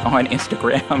it on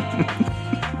Instagram.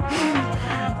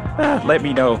 Let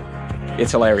me know.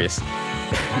 It's hilarious.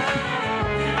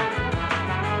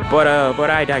 But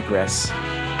I digress.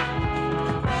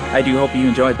 I do hope you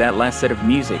enjoyed that last set of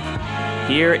music.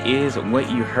 Here is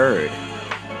what you heard.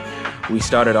 We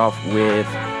started off with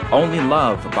Only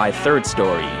Love by Third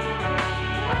Story.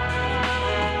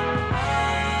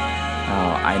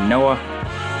 I know,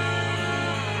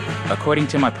 according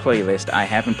to my playlist, I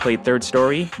haven't played Third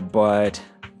Story, but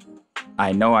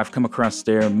I know I've come across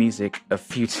their music a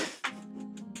few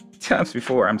times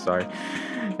before. I'm sorry.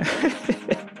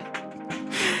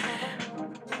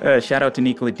 Shout out to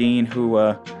Nicola Dean, who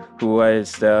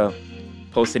was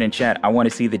posted in chat. I want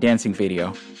to see the dancing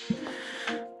video.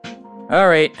 All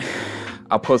right,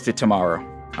 I'll post it tomorrow.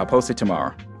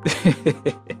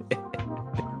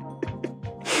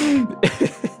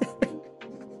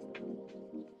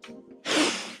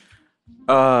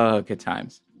 Good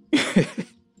times.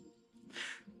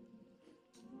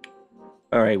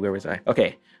 All right, where was I?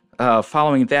 Okay.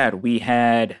 Following that, we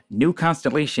had New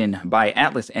Constellation by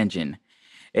Atlas Engine,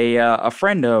 a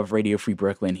friend of Radio Free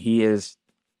Brooklyn. He's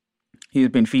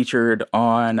been featured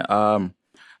on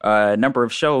a number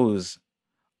of shows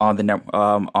on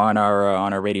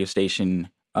our radio station.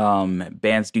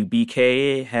 Bands Do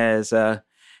BK has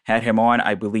had him on.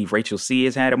 I believe Rachel C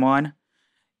has had him on.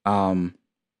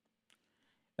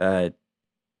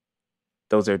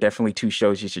 Those are definitely 2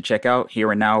 shows you should check out.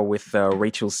 Here and Now with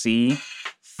Rachel C,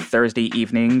 Thursday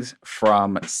evenings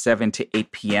from 7 to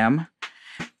 8 p.m.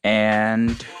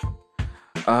 And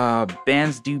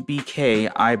Bands Do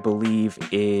BK, I believe,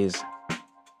 is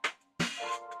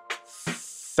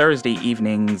Thursday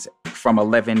evenings from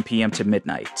 11 p.m. to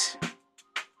midnight.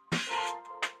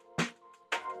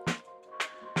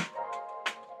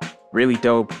 Really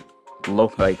dope,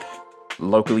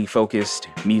 locally focused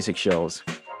music shows.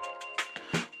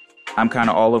 I'm kind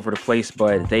of all over the place,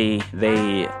 but they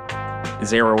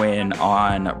zero in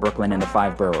on Brooklyn and the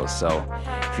 5 boroughs. So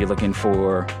if you're looking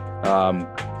for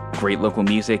great local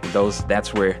music,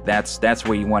 that's where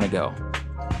you want to go.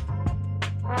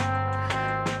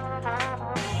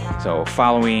 So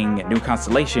following New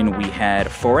Constellation, we had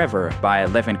Forever by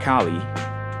Levin Kali.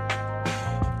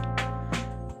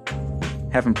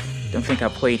 Don't think I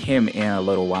played him in a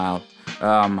little while.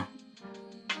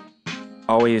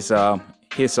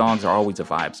 His songs are always a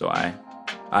vibe, so I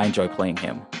enjoy playing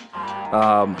him.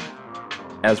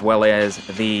 As well as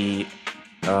the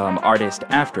artist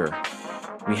after.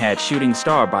 We had Shooting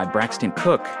Star by Braxton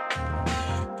Cook.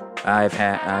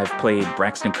 I've played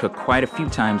Braxton Cook quite a few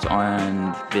times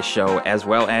on this show, as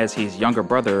well as his younger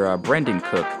brother, Brendan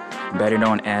Cook, better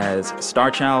known as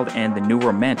Starchild and the New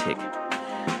Romantic.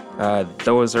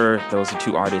 Those are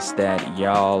two artists that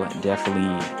y'all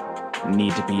definitely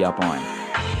need to be up on.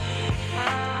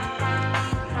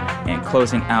 And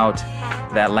closing out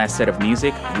that last set of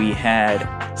music, we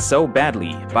had So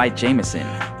Badly by Jameson.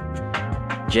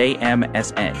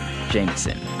 JMSN,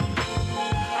 Jameson.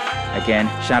 Again,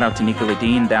 shout out to Nika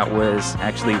Ladine. That was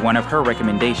actually one of her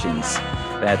recommendations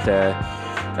that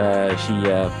she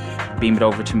beamed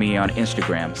over to me on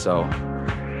Instagram. So,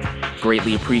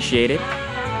 greatly appreciate it.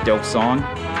 Dope song.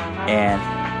 And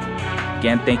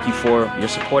again, thank you for your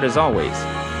support as always.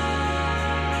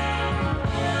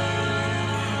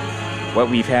 What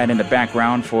we've had in the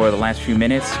background for the last few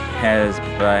minutes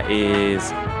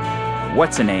is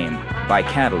What's a Name by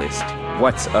Catalyst.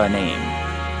 What's a Name?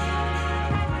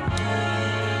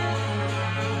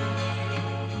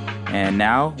 And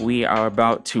now we are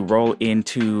about to roll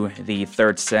into the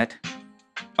third set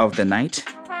of the night.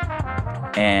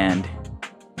 And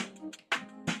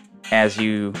as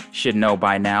you should know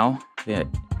by now, that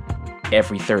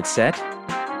every third set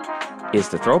is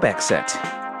the throwback set.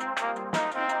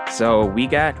 So we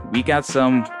got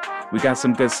some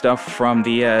good stuff from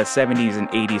the 70s and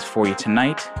 80s for you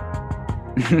tonight.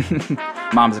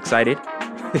 Mom's excited.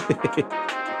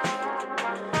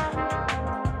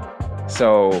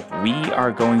 So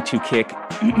we're going to kick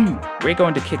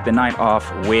the night off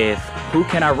with Who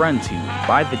Can I Run To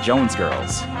by the Jones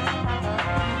Girls.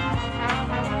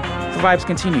 The vibes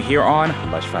continue here on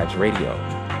Lush Vibes Radio.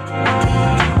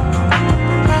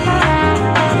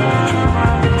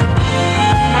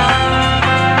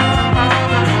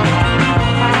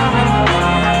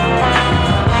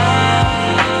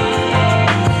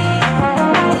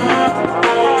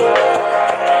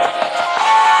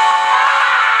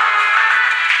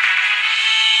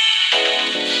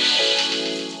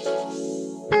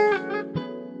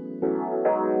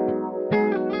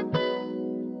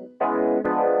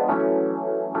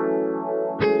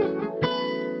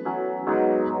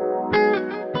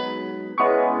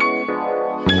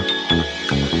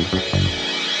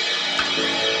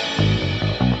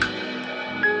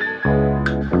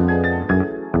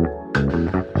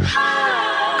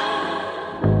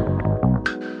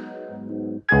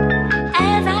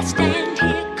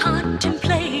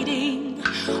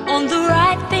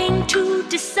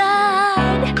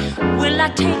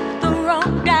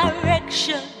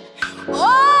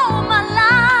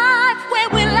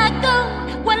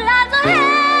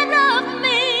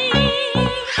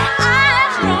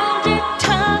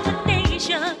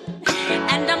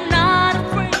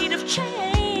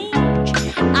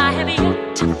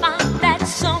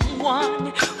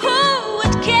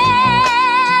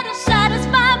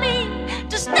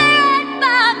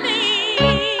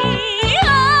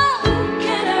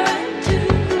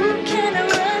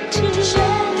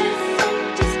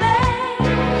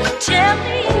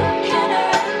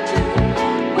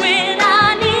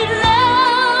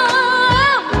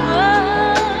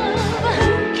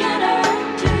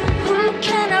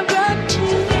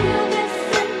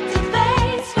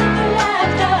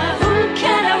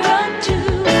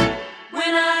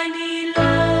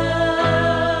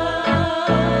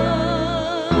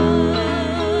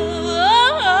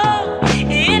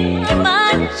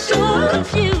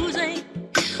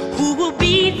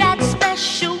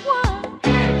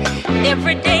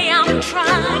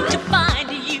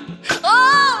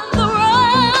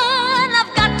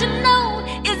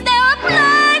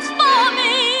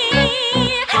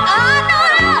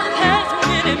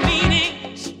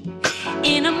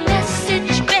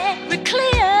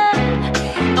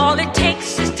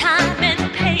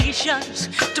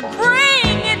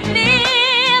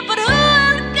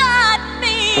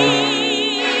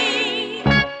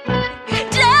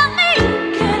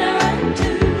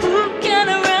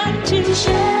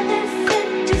 Share this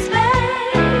empty space.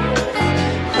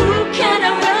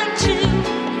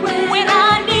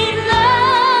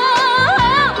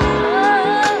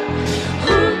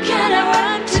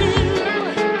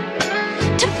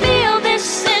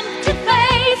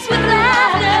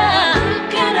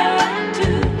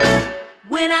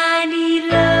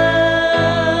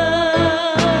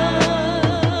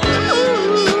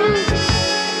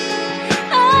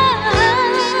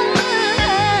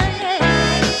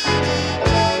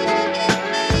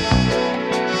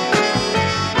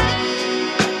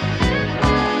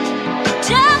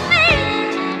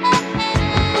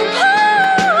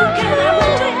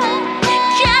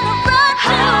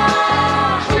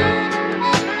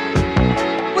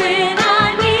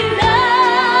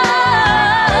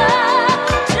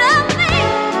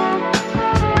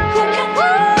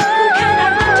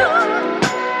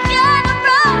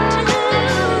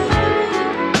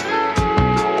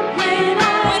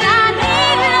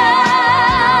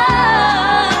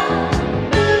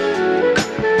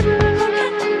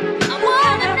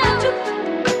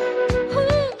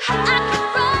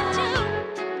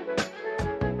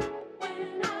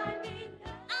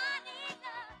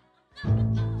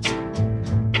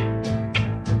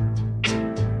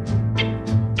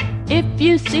 If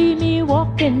you see me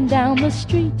walking down the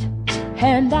street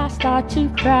and I start to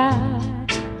cry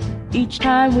each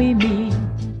time we meet,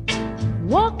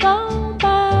 walk on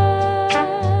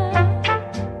by,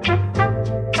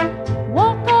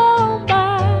 walk on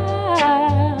by.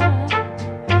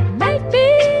 Make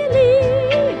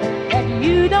believe that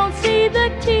you don't see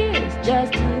the tears,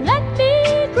 just let me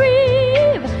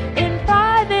grieve in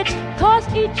private, 'cause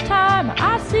each time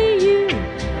I see you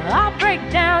I break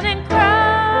down and cry.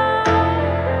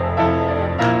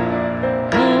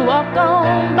 Walk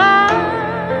on by,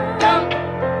 don't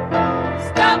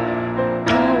stop.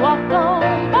 Walk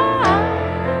on by,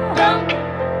 don't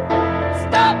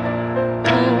stop.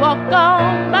 Walk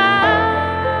on by.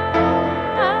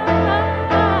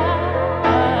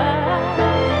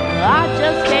 I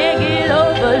just can't get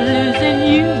over losing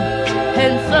you,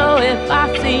 and so if I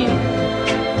seem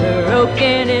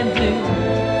broken and blue,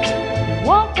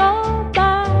 walk on.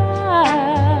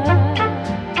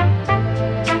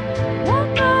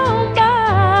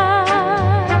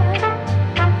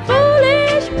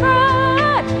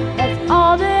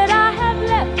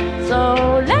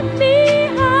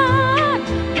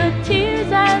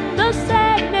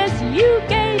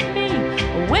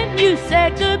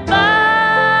 Said goodbye.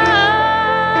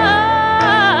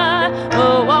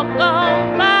 Oh, walk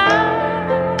on by,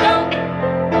 don't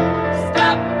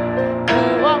stop.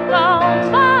 Walk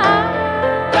on by,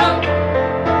 don't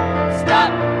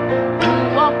stop.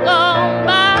 Walk on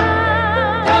by,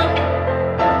 don't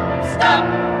stop.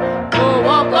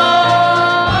 Walk on.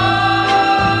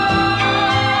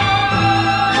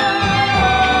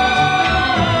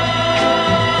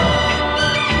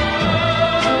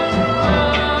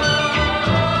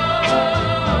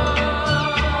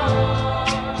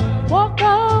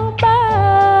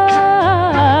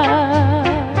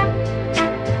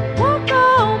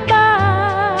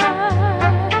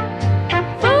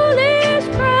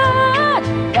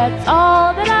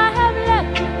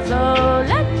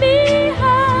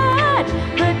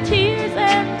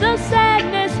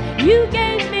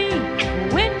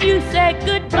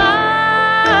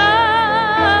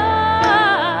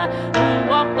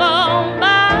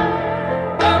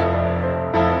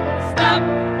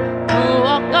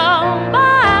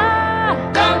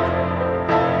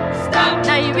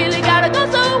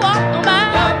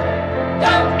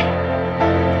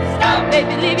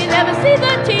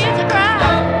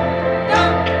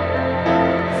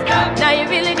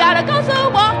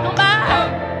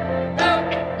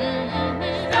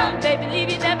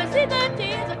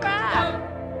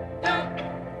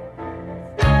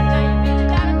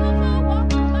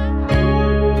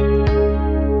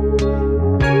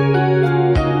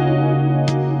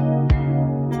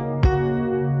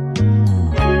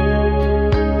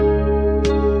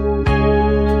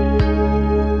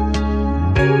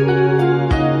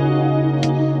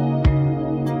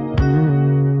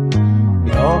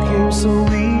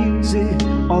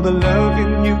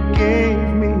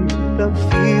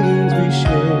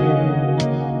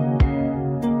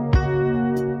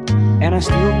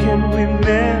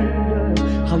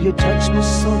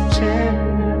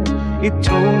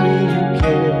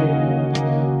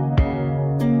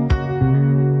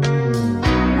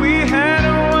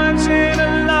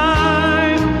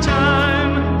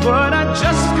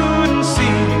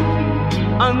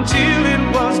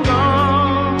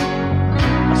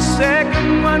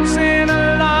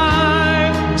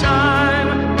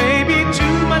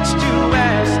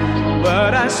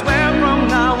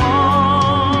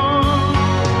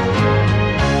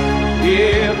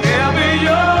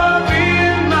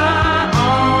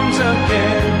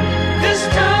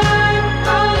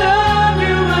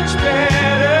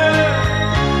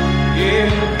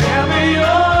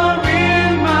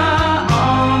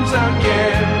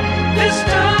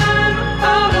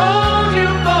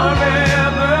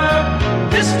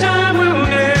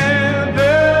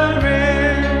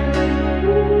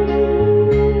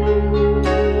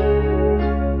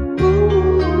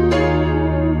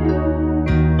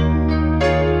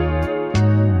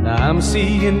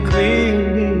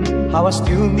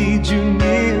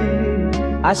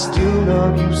 I still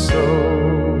love you so.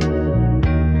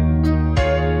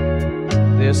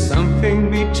 There's something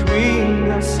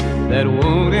between us that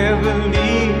won't ever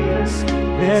leave us.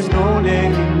 There's no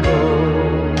letting go.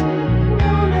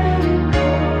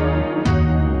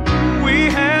 We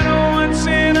had a once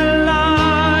in a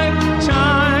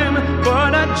lifetime,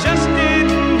 but I just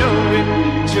didn't know it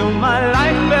till my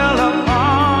life fell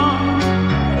apart.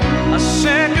 A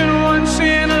second once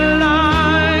in a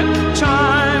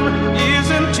lifetime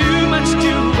isn't too much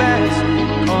to ask,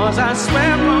 'cause I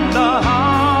swear from the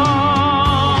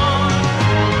heart,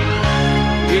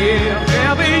 if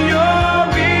ever you're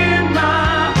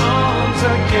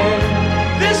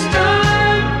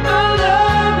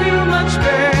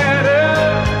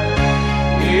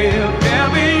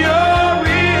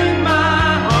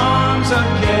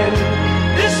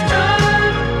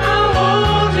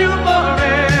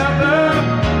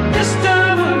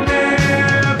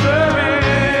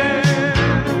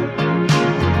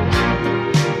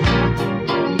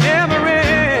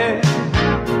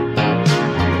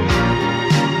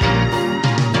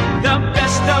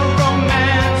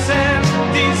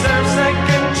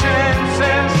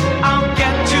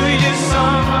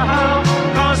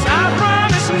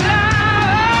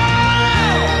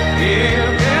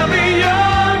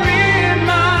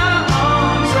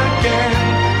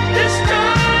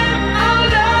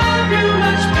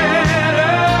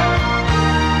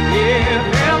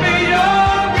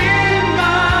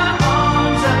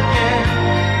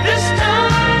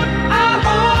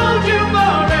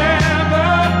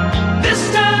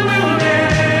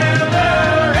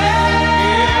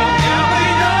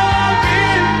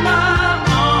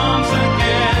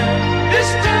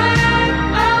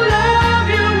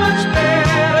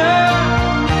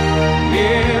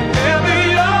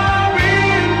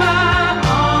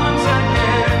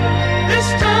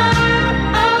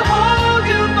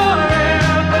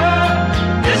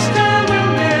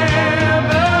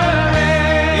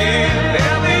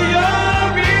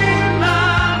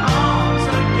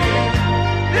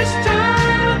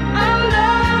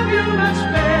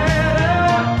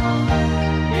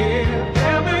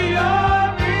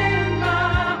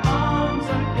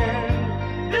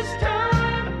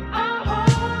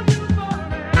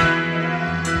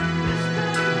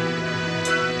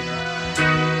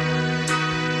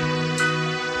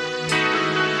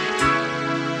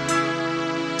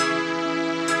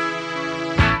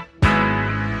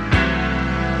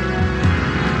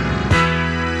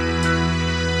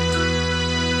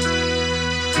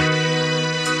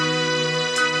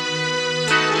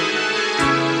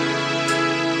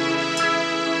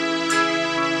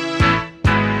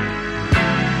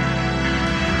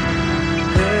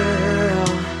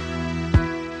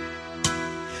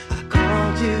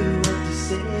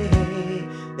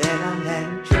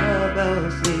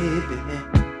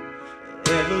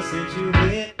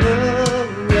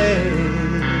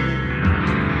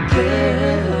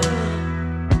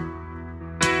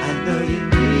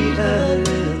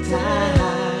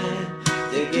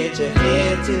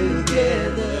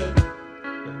together.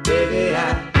 But baby,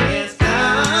 I can't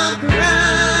stop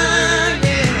crying.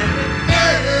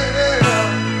 Girl,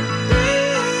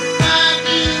 why'd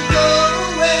you go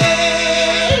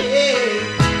away?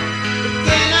 What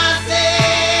can I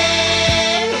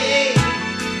say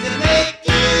to make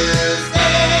you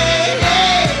stay?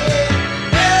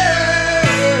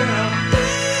 Girl,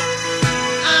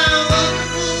 I was a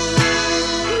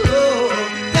fool,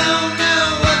 don't know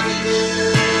what to do.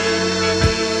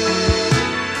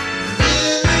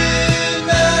 Still in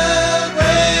love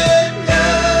with you.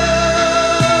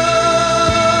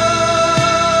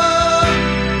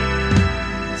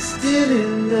 Still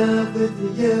in love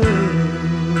with you.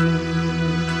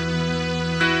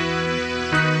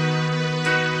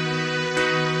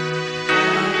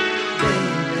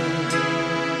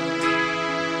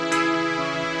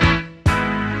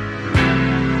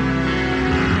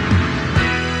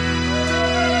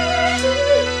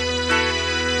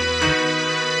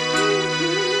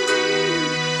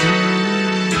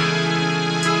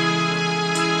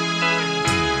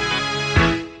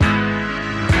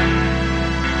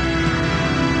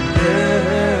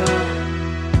 Girl,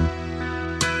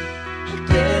 I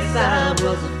guess I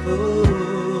was a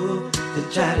fool to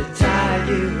try to tie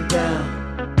you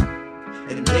down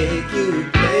and make you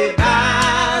play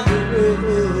by the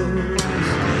rules.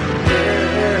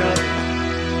 Girl,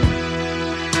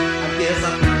 I guess I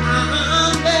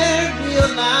finally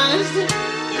realized that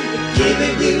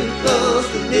keeping you close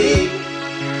to me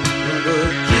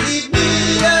would keep me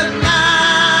alive.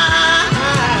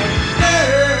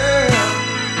 Girl,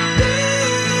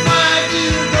 why'd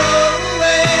you go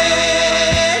away?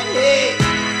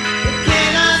 What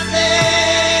can I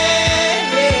say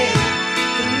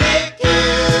to make you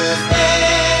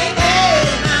stay? Girl,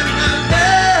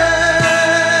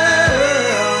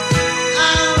 I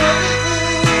was a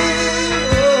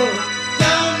fool,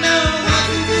 don't know what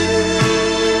to do.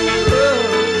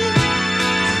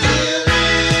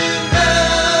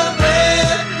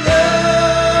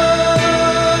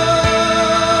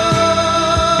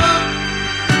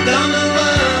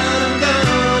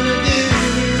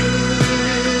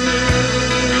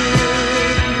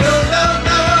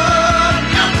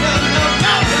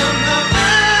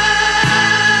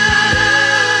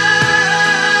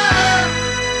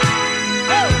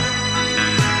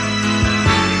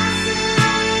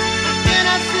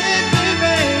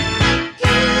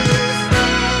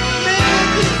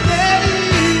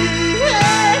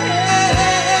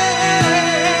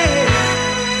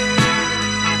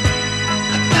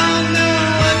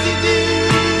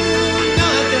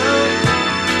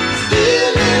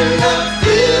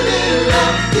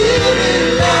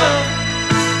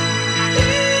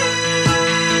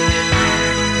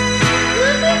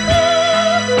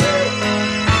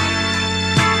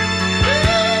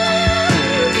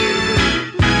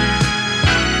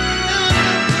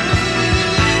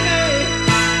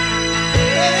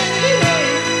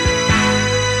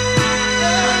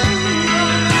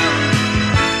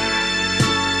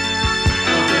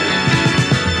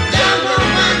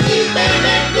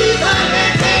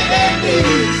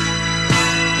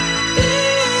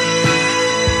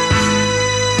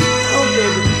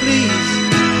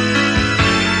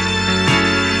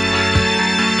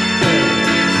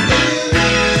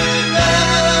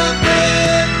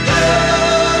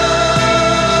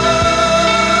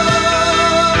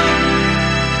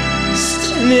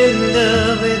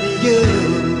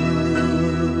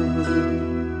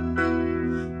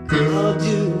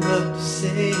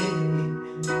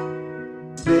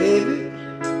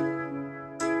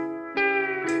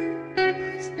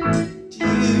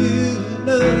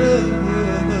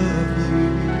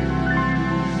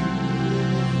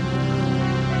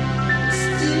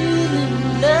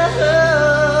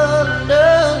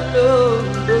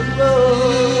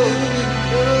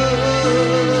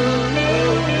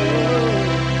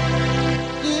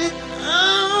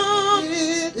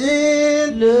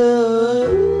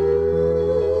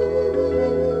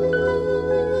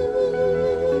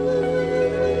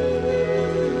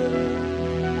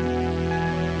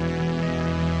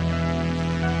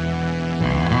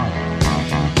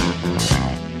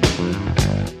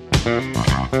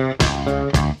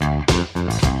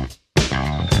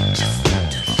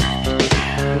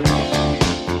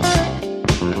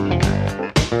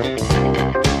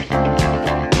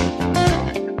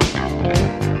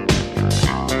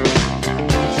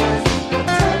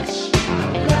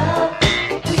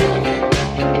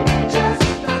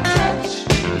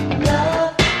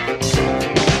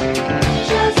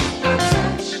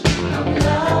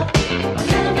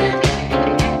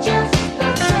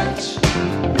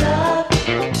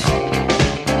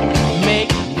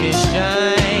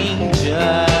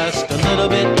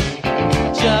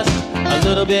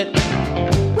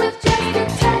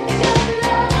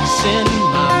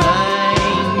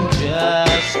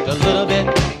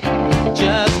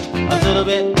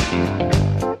 little bit.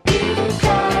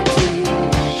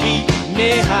 Keep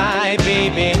me high,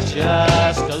 baby,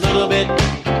 just a little bit.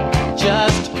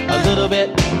 Just a little bit.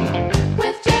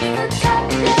 With just a touch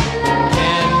of love.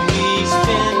 Can we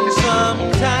spend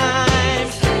some time?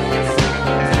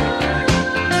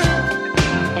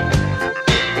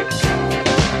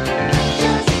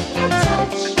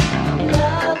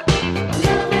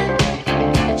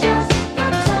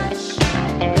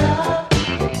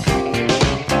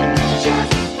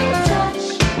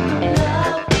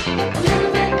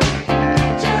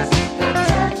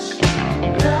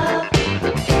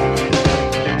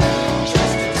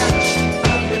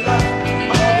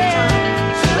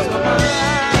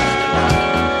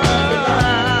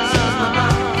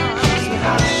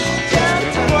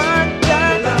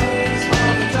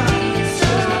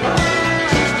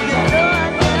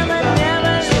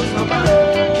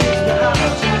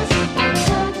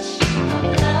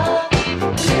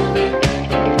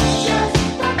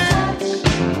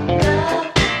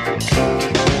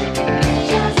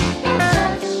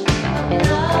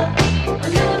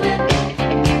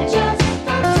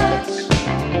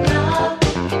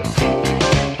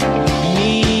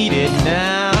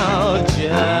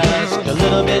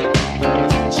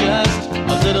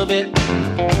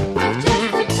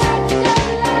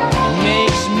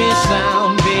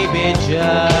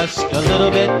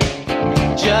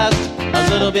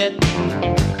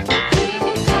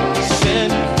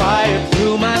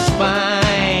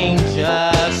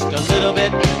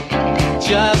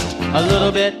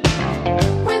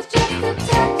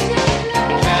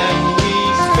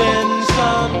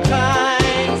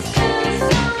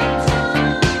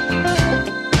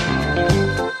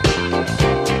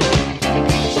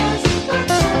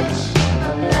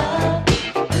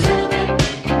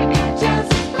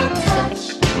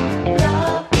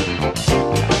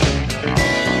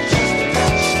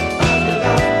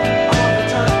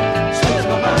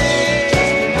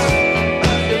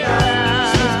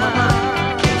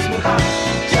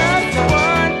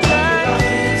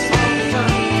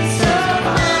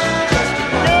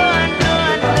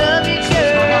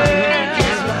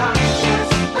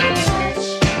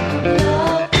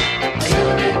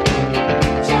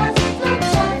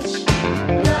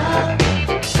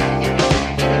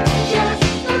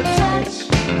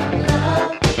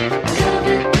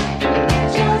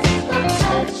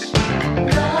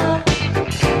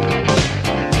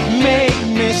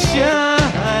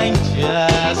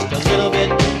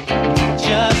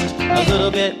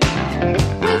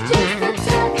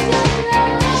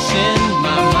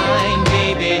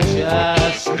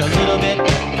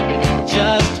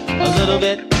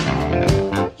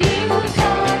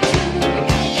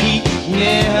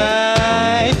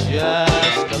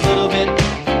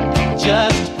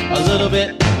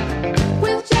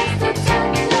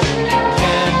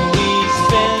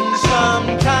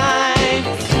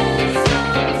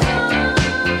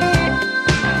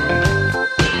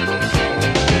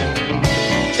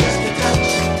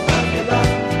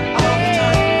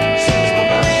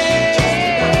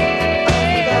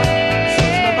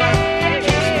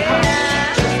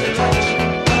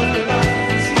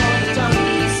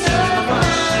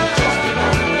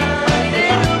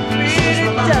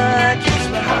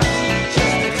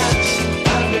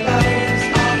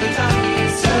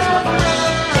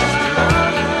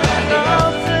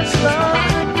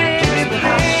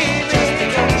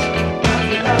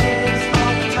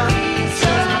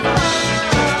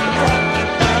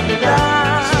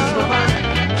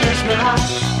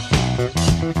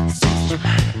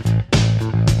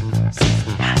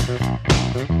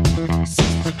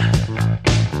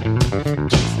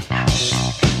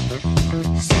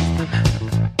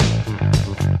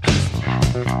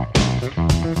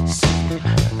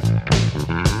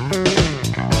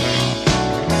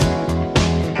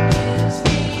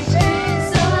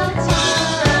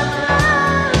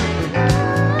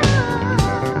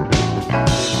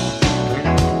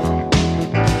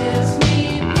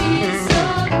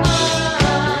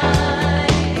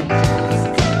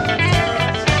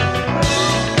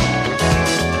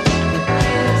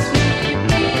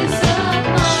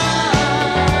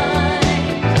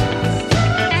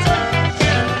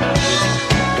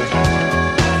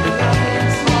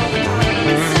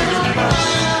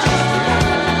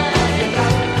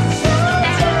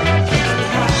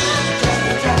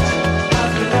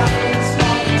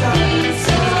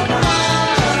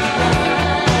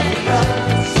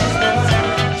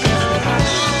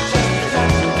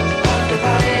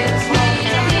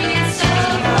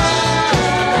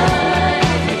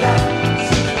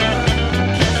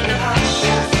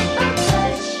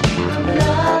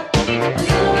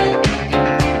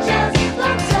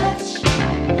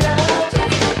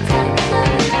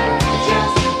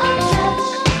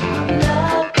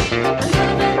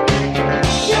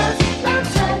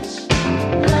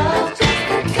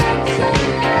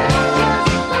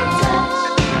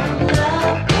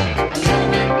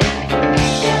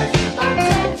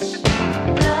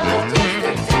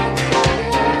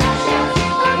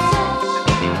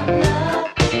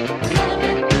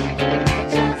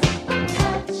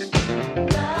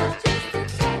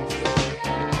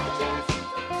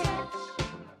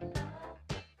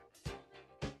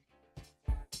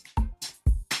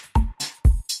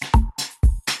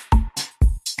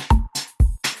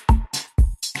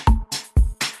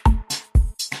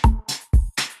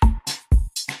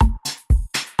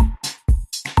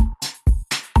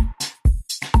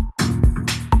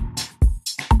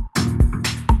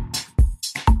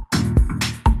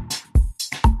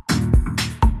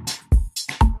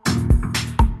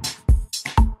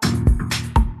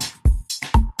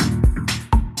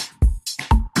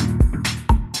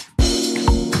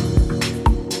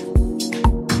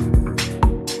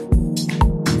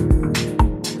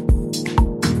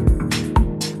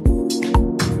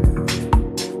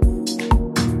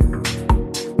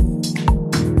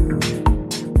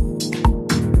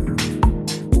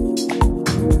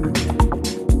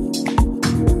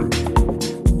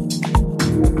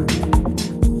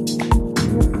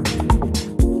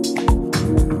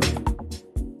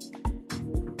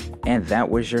 that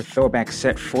was your throwback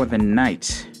set for the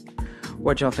night.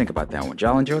 What'd y'all think about that one?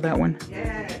 Y'all enjoy that one?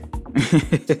 Yeah.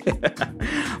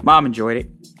 Mom enjoyed it.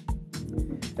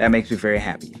 That makes me very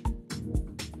happy.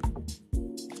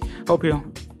 Hope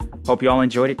y'all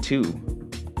enjoyed it too.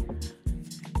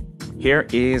 Here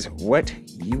is what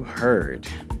you heard.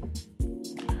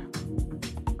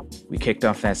 We kicked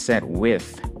off that set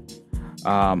with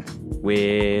the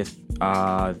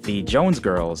Jones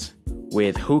Girls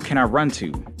with Who Can I Run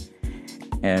To?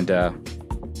 And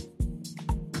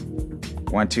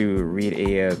want to read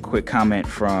a quick comment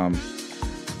from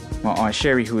my Aunt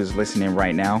Sherry, who is listening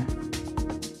right now.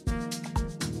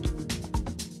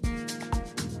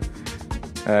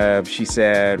 She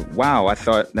said, "Wow, I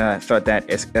thought that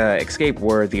Escape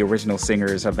were the original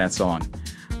singers of that song.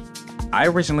 I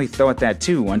originally thought that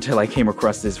too until I came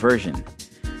across this version.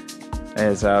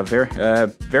 As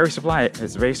very surprised,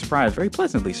 very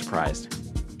pleasantly surprised.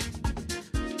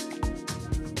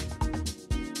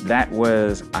 That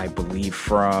was, I believe,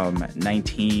 from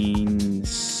 19.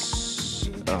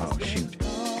 Oh shoot."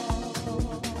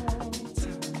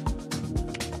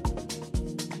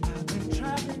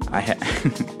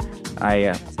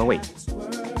 Oh wait.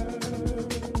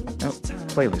 Oh,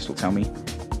 playlist will tell me.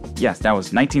 Yes, that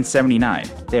was 1979.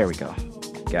 There we go.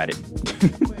 Got it.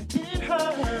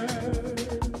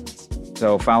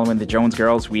 So following the Jones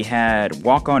Girls, we had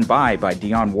Walk On By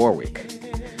Dionne Warwick.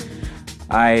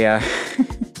 I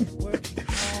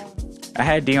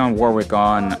had Dionne Warwick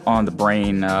on the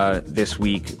brain this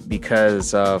week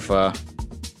because if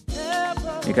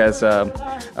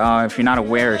you're not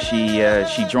aware,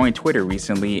 she joined Twitter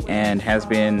recently and has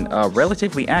been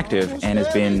relatively active and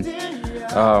has been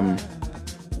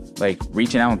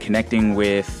reaching out and connecting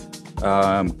with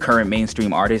current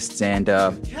mainstream artists and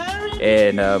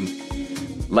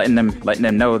letting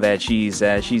them know that she's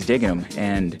digging them,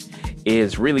 and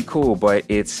is really cool. But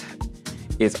it's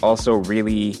also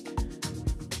really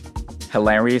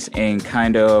hilarious and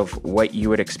kind of what you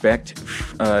would expect.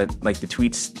 Like the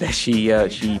tweets that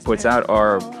she puts out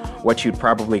are what you'd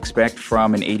probably expect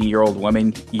from an 80-year-old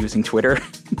woman using Twitter.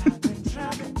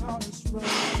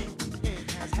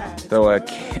 So,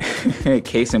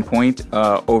 case in point,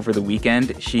 over the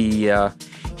weekend, she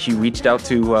reached out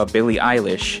to Billie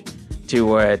Eilish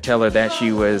to tell her that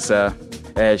she was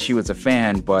a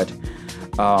fan, but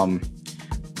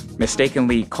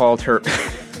mistakenly called her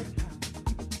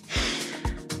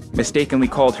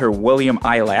William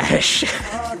Eyelash.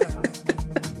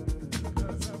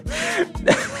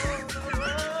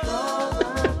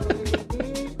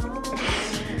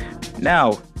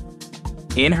 Now,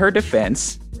 in her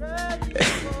defense,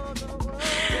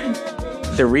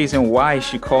 the reason why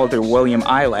she called her William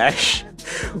Eyelash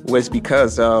was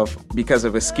because of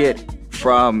a skit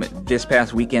from this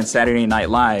past weekend Saturday Night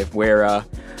Live where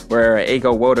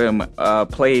Ego Wodum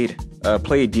played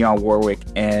Dionne Warwick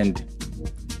and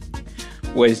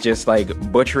was just like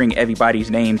butchering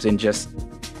everybody's names and just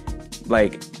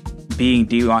like being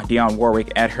Dionne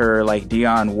Warwick at her like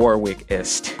Dionne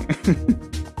Warwick-ist.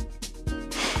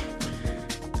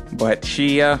 But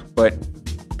but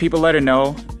people let her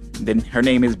know that her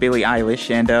name is Billie Eilish,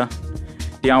 and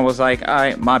Dionne was like, "All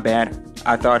right, my bad.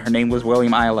 I thought her name was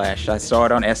William Eyelash. I saw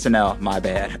it on SNL. My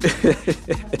bad."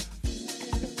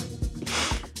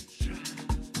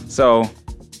 So,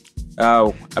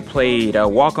 I played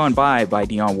 "Walk On By"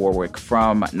 Dionne Warwick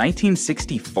from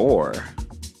 1964.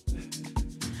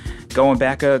 Going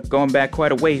back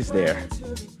quite a ways there.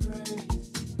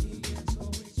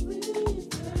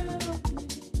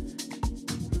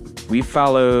 We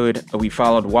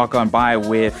followed Walk On By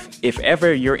with If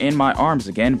Ever You're In My Arms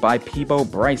Again by Peabo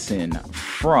Bryson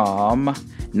from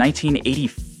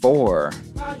 1984.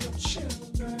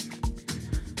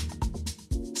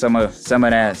 Some of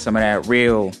that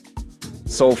real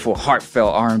soulful,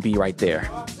 heartfelt R&B right there.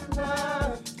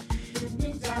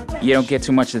 You don't get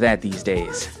too much of that these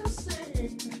days.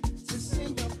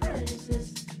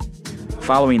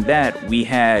 Following that, we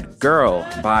had Girl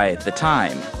by The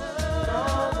Time,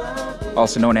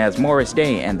 also known as Morris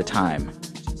Day and The Time.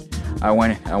 I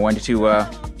wanted to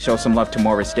show some love to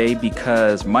Morris Day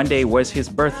because Monday was his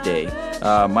birthday.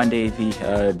 Monday,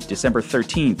 the December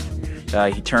 13th,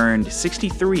 he turned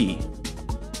 63.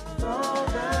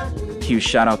 Huge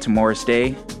shout out to Morris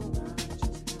Day.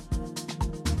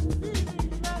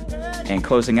 And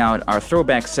closing out our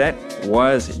throwback set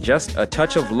was Just a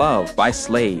Touch of Love by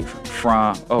Slave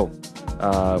from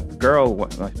Girl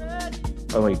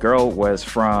was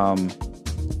from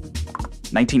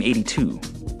 1982.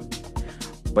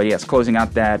 But yes, closing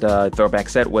out that throwback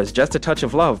set was Just a Touch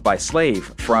of Love by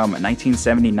Slave from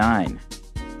 1979.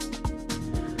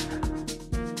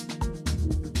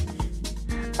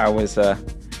 I was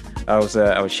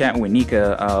chatting with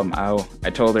Nika. I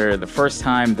told her the first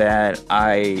time that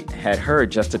I had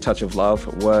heard "Just a Touch of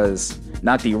Love" was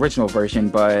not the original version,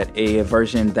 but a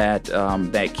version that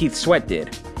that Keith Sweat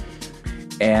did,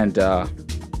 and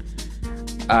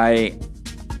I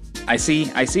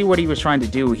see what he was trying to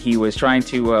do. He was trying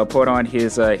to put on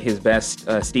his best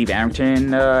Steve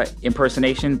Arrington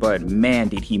impersonation, but man,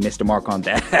 did he miss the mark on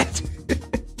that.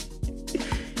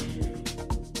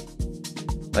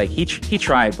 Like he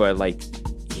tried, but like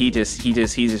he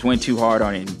just went too hard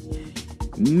on it.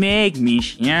 Make me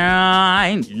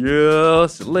shine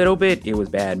just a little bit. It was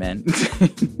bad, man.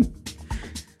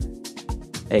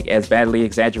 Like as badly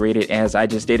exaggerated as I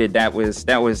just did it, that was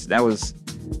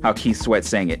how Keith Sweat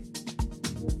sang it.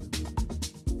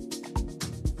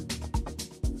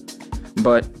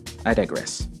 But I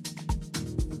digress.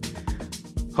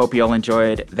 Hope y'all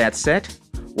enjoyed that set.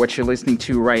 What you're listening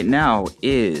to right now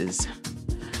is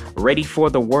Ready for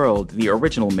the World, the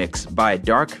original mix by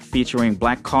Dark featuring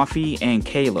Black Coffee and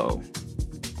Kalo.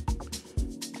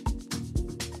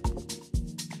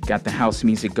 Got the house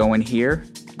music going here,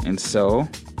 and so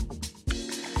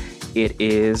it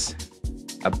is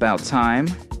about time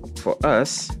for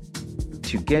us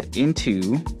to get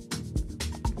into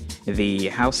the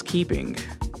housekeeping.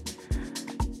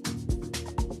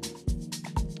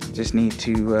 Just need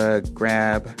to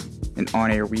grab an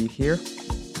on-air read here.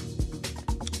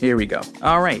 Here we go.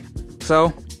 All right.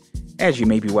 So, as you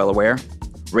may be well aware,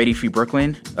 Radio Free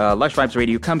Brooklyn, Lush Vibes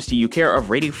Radio comes to you care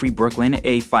of Radio Free Brooklyn,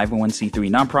 a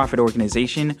 501c3 nonprofit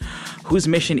organization whose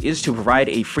mission is to provide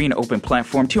a free and open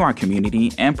platform to our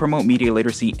community and promote media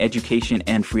literacy, education,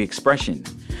 and free expression.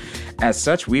 As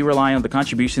such, we rely on the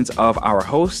contributions of our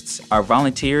hosts, our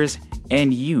volunteers,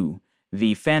 and you,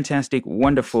 the fantastic,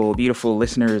 wonderful, beautiful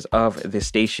listeners of this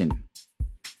station.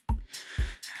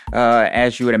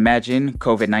 As you would imagine,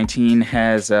 COVID-19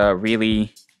 has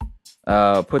really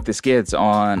put the skids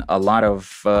on a lot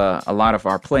of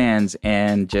our plans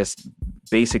and just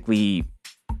basically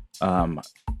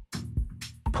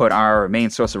put our main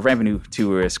source of revenue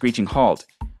to a screeching halt.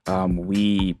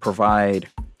 We provide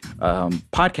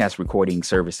podcast recording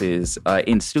services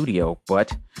in studio,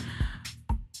 but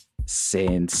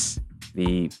since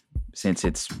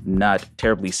it's not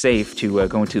terribly safe to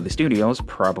go into the studios,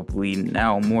 probably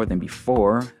now more than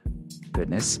before,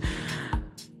 goodness,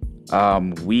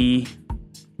 we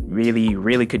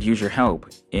really could use your help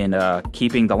in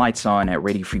keeping the lights on at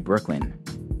Radio Free Brooklyn.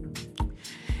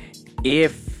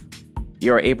 If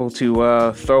you're able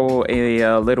to throw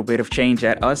a little bit of change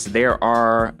at us, there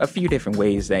are a few different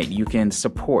ways that you can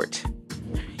support.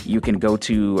 You can go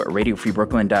to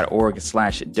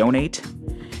radiofreebrooklyn.org/donate,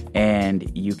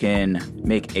 and you can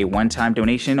make a one-time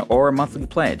donation or a monthly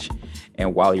pledge.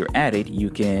 And while you're at it, you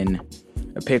can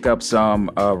pick up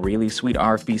some really sweet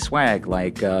RFB swag,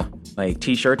 like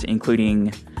t-shirts,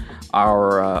 including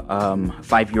our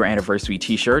 5-year anniversary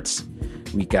t-shirts.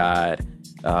 We got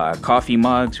coffee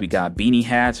mugs, we got beanie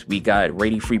hats, we got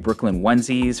Radio Free Brooklyn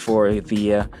onesies for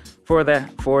the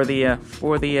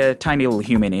tiny little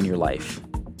human in your life.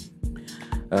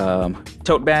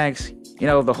 Tote bags, you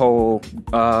know, the whole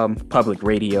public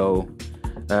radio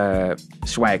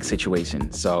swag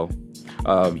situation. So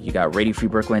you got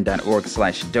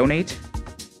radiofreebrooklyn.org/donate,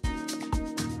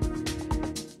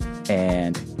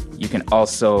 and you can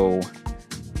also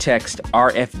text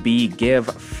RFB Give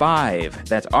 5.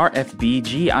 That's RFB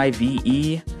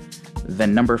GIVE, the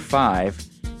number 5,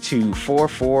 to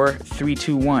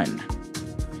 44321,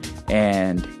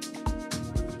 and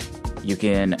you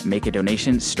can make a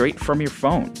donation straight from your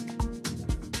phone.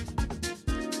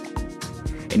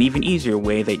 An even easier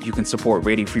way that you can support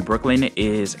Radio Free Brooklyn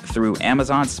is through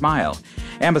Amazon Smile,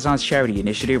 Amazon's charity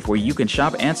initiative where you can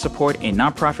shop and support a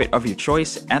nonprofit of your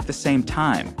choice at the same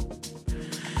time.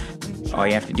 All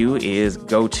you have to do is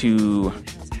go to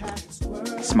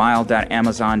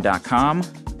smile.amazon.com,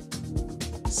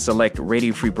 select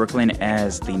Radio Free Brooklyn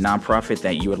as the nonprofit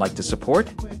that you would like to support,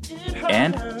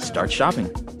 and start shopping.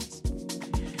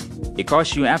 It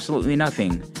costs you absolutely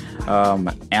nothing.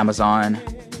 Amazon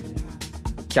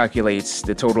calculates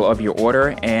the total of your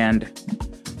order and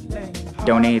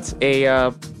donates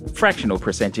a fractional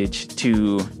percentage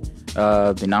to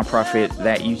the nonprofit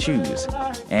that you choose.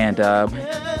 And,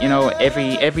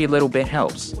 every little bit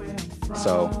helps.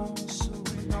 So,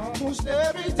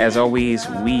 as always,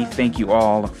 we thank you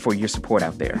all for your support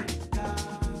out there.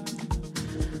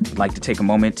 I'd like to take a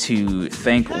moment to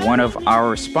thank one of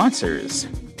our sponsors,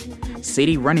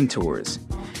 City Running Tours.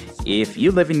 If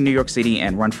you live in New York City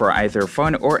and run for either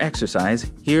fun or exercise,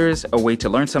 here's a way to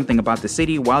learn something about the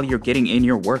city while you're getting in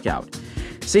your workout.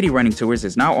 City Running Tours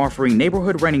is now offering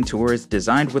neighborhood running tours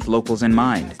designed with locals in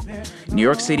mind. New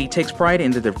York City takes pride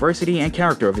in the diversity and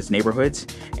character of its neighborhoods,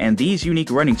 and these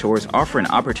unique running tours offer an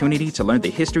opportunity to learn the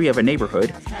history of a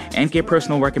neighborhood and get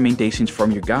personal recommendations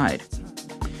from your guide.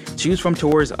 Choose from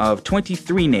tours of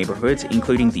 23 neighborhoods,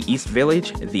 including the East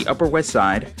Village, the Upper West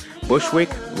Side, Bushwick,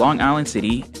 Long Island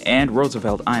City, and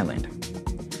Roosevelt Island.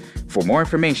 For more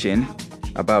information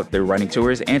about their running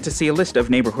tours and to see a list of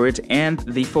neighborhoods and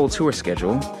the full tour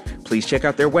schedule, please check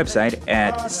out their website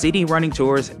at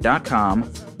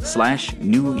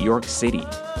cityrunningtours.com/New York City.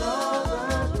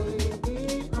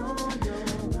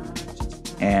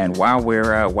 And while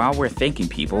we're thanking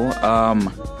people,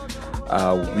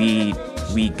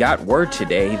 we got word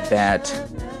today that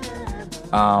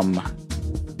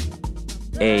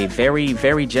a very,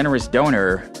 very generous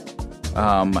donor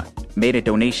made a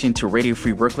donation to Radio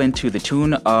Free Brooklyn to the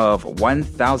tune of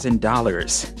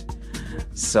 $1,000.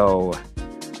 So,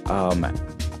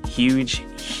 huge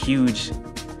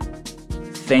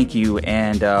thank you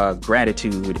and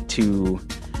gratitude to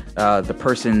the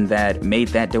person that made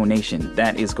that donation.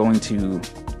 That is going to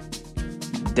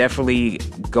definitely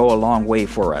go a long way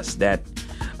for us. That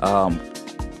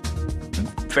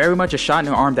very much a shot in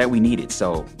the arm that we needed.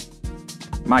 So,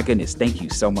 my goodness, thank you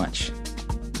so much.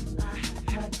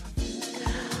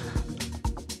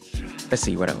 Let's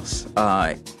see what else.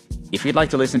 If you'd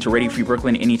like to listen to Radio Free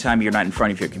Brooklyn anytime you're not in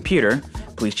front of your computer,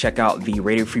 please check out the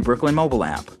Radio Free Brooklyn mobile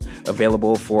app,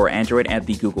 available for Android at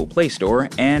the Google Play Store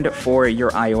and for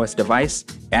your iOS device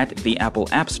at the Apple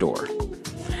App Store.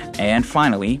 And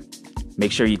finally,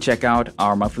 make sure you check out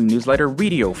our monthly newsletter,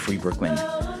 Radio Free Brooklyn,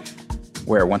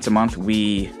 where once a month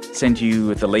we send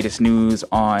you the latest news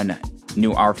on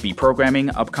new RFB programming,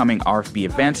 upcoming RFB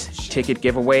events, ticket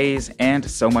giveaways, and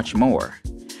so much more.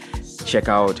 Check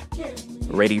out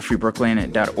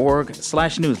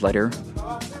radiofreebrooklyn.org/newsletter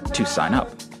to sign up.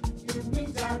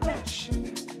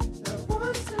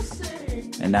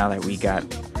 And now that we got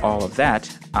all of that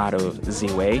out of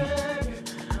the way,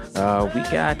 I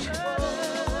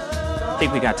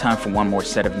think we got time for one more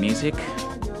set of music.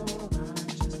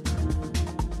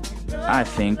 I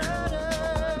think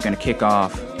we're gonna kick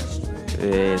off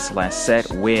this last set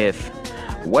with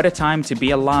What a Time to Be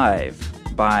Alive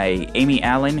by Amy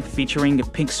Allen featuring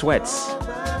Pink Sweats.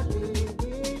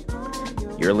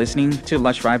 You're listening to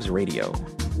Lush Vibes Radio.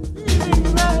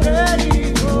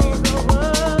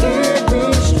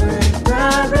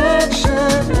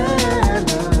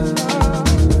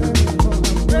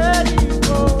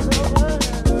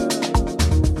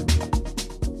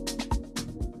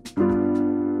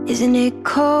 Isn't it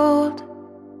cold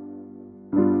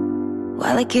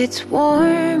while it gets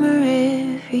warmer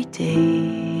every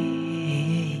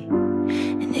day?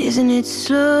 And isn't it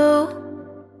slow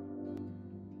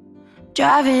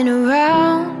driving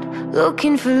around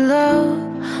looking for love,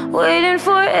 waiting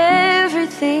for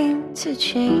everything to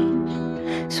change,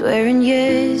 swearing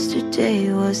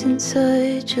yesterday wasn't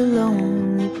such a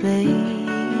lonely place?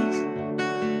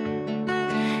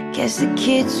 Guess the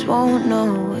kids won't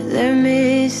know what they're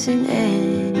missing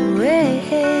anyway.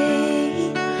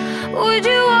 Would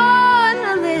you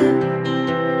wanna live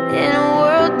in a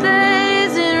world that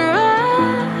isn't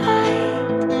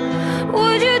right?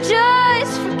 Would you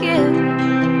just forgive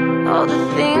all the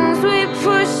things we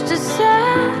pushed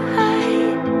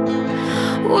aside?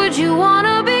 Would you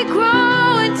wanna be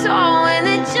growing tall when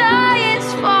the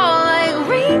giants fall like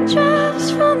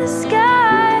raindrops from the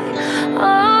sky?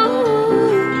 Oh,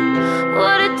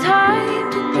 what a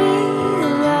time to be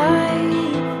alive.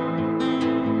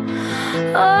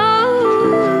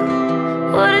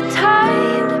 Oh, what a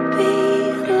time to be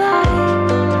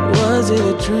alive. Was it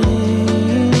a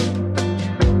dream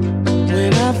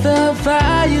when I felt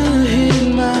fire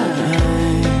hit my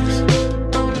eyes?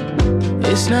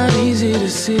 It's not easy to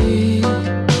see,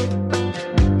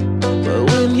 but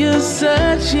when you're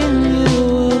searching you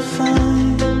will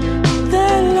find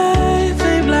that life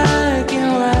ain't black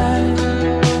and white.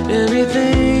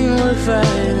 Everything we're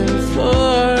fighting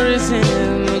for is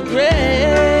in the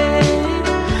grave.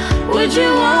 Would you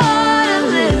wanna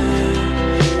live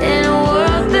in a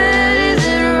world that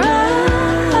isn't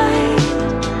right?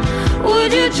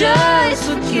 Would you just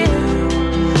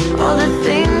forgive all the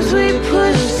things we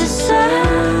pushed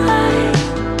aside?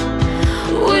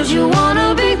 Would you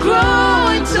wanna be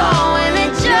growing tall when the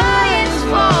giants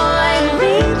fall like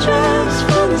raindrops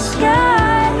from the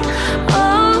sky?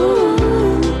 Oh,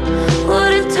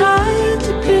 what a time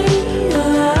to be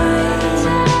alive.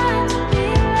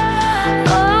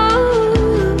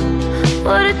 Oh,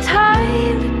 what a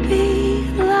time to be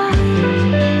alive.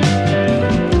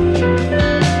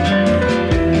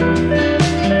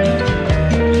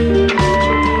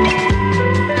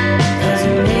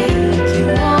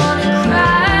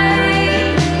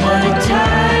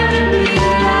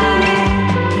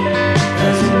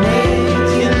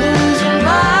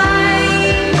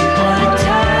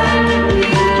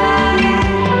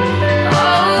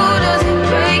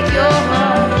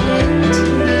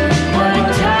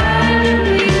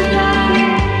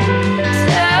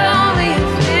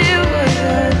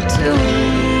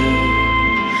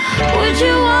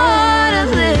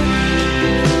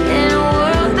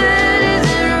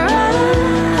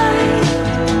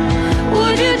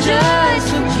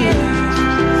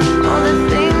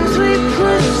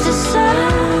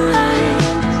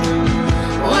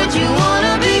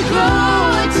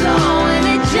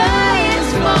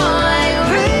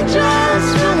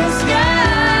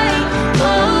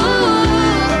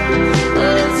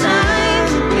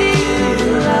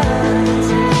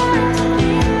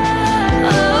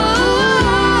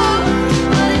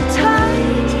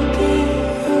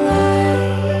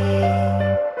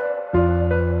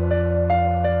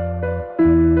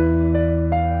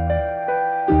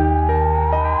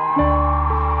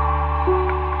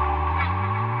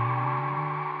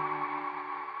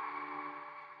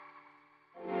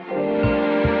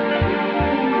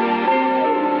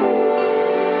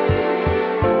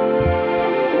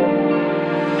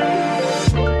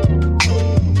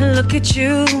 Look at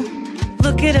you,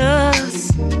 look at us.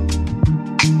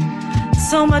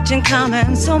 So much in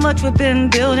common, so much we've been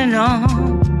building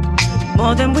on.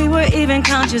 More than we were even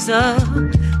conscious of.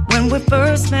 When we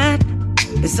first met,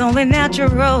 it's only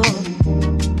natural.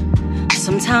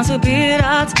 Sometimes we'll be at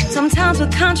odds, sometimes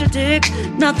we'll contradict.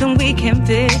 Nothing we can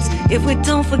fix if we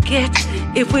don't forget,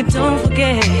 if we don't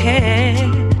forget.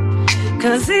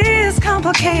 Cause it's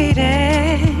complicated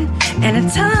and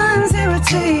at times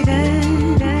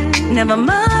irritating. Never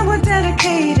mind, we're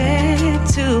dedicated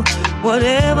to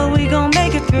whatever we gon'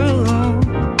 make it through.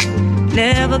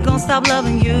 Never gon' stop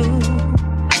loving you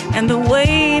and the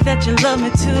way that you love me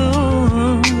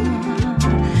too.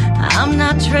 I'm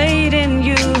not trading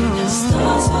you. The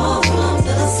stars fall from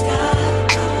the sky.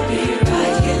 I'll be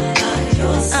right here by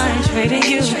your side. I ain't trading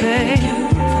you, babe.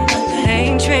 I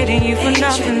ain't trading you for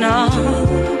nothing, no.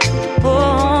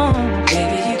 Oh,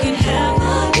 baby, you can have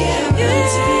my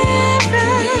guarantee.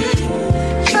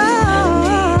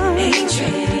 Oh, ain't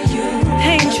trading you.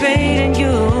 Ain't trading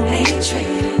you. Ain't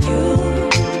trading you.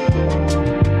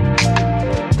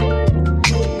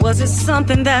 Was it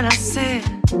something that I said?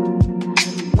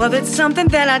 Was it something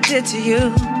that I did to you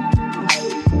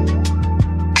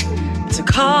to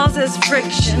cause this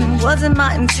friction? Wasn't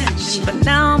my intention, but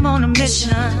now I'm on a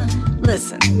mission.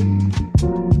 Listen,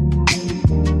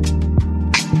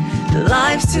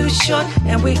 life's too short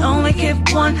and we only get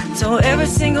one. So every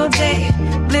single day,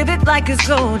 live it like it's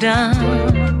golden.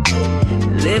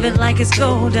 Live it like it's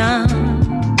golden.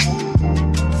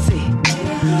 See,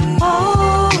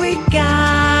 all we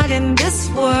got in this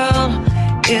world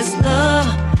is love.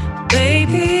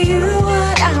 Baby, you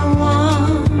what I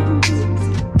want.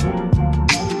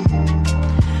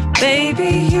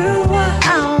 Baby, you what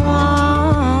I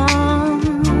want.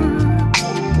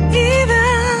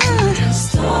 Even the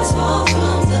stars fall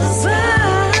from the side.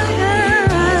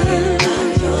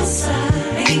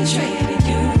 Ain't trading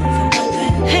you for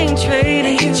nothing. Ain't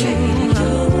trading you.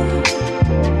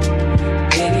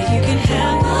 Baby, you can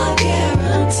have my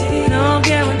guarantee. No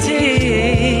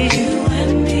guarantee. You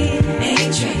and me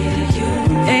ain't trading you.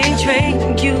 Ain't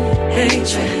trading you. Ain't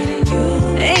trading you.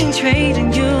 Ain't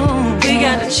trading you. We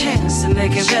got a chance to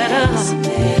make it better.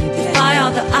 Defy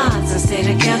all the odds and stay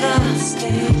together.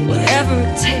 Whatever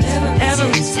it takes, whatever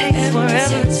it takes,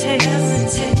 wherever it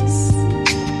takes.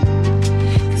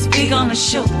 Cause we gonna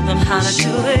show them how to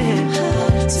do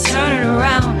it. So turn it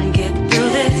around and get through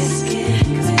this.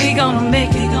 Cause we gonna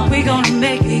make it, we gonna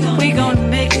make it, we gonna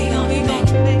make it, we gonna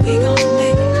make it, we gonna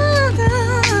make it.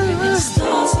 The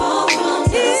stars fall from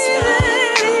the sky.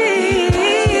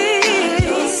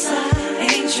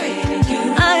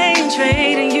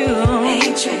 Trading you,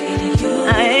 ain't trading you, I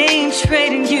ain't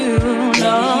trading you,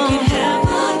 no. You can have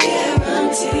my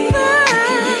guarantee.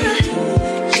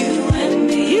 You and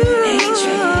me, ain't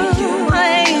trading you. I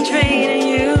ain't trading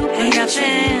you for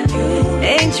nothing.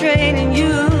 Ain't trading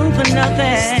you for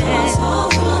nothing. Stars fall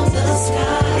from the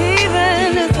sky.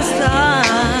 Even if the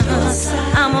stars,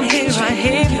 I'ma be right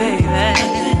here, baby.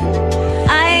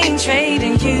 I ain't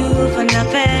trading you for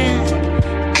nothing.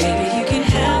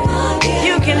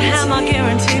 You can have my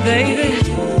guarantee, baby.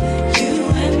 You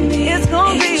and me. It's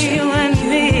gonna be you and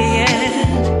me,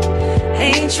 yeah.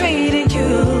 Ain't trading you.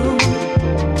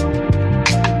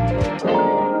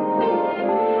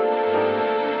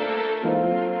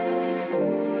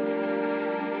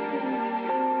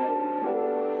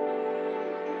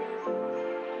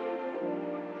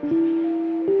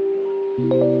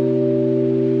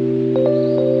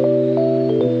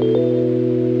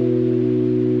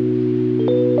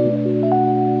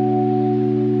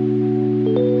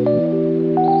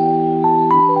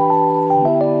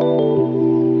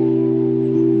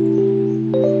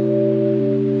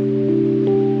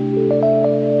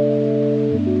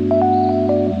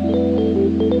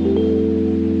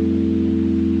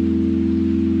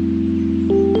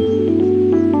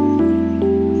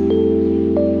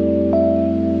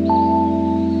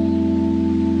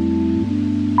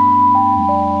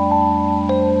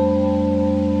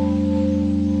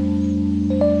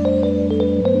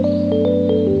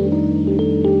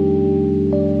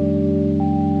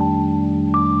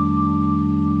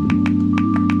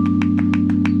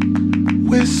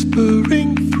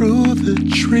 Whispering through the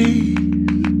tree,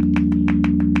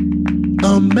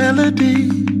 a melody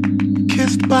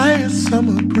kissed by a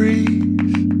summer breeze,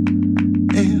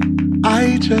 and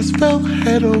I just fell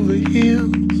head over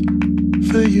heels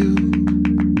for you.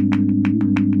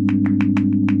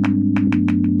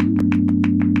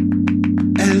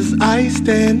 As I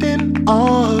stand in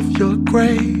awe of your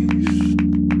grace,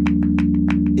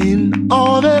 in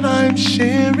all that I'm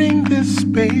sharing this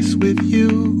space with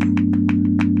you.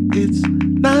 It's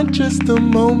not just a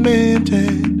moment,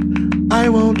 and I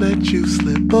won't let you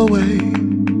slip away.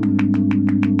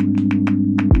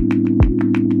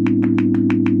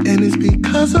 And it's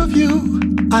because of you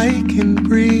I can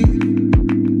breathe.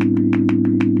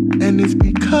 And it's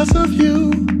because of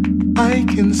you I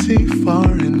can see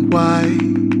far and wide.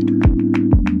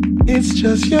 It's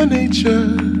just your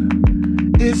nature.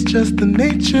 It's just the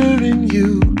nature in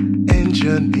you. And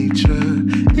your nature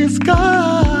is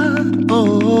God.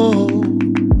 Oh,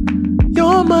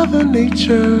 your Mother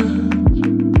Nature.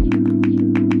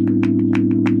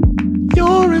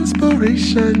 Your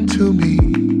inspiration to me.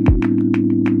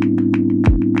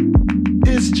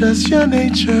 It's just your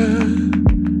nature.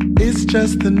 It's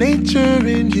just the nature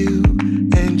in you.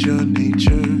 And your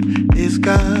nature is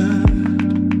God.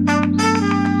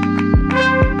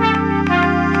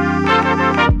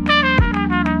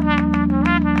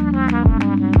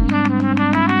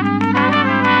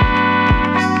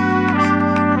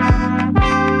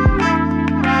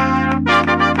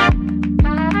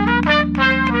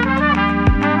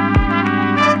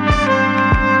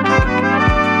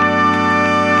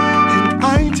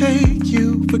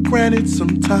 Granted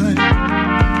sometime,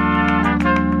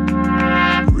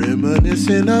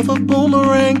 reminiscent of a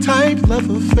boomerang type love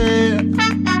affair,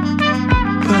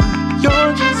 but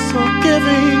you're just so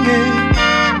giving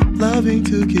and loving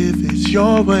to give is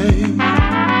your way.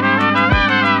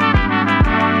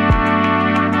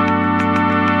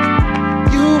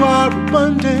 You are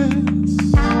abundance.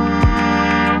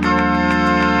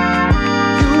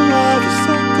 You are the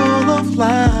circle of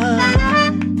life.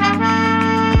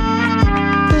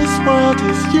 World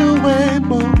is you, and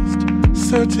most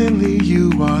certainly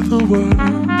you are the world.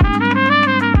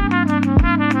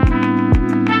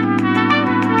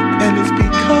 And it's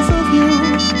because of you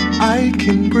I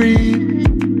can breathe.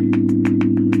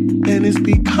 And it's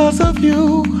because of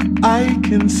you I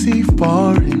can see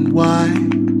far and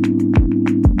wide.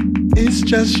 It's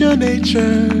just your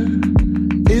nature.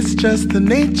 It's just the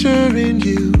nature in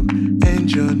you. And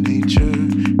your nature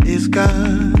is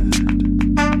God.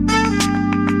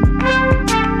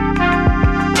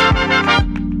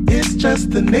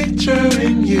 Just the nature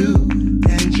in you,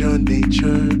 and your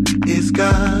nature is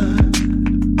God.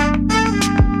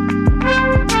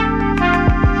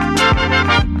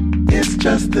 It's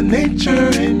just the nature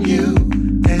in you,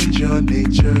 and your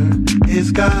nature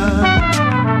is God.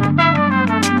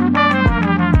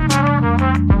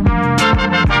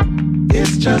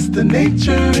 It's just the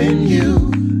nature in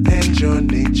you, and your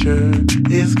nature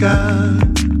is God.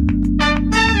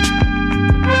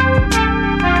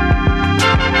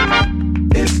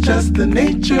 Just the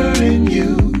nature in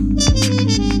you.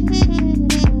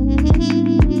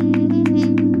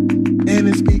 And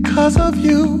it's because of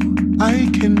you I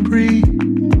can breathe.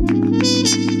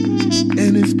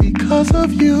 And it's because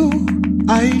of you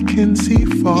I can see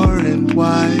far and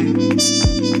wide.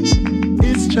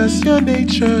 It's just your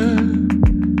nature.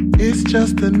 It's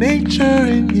just the nature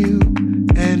in you.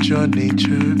 And your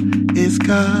nature is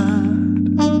God.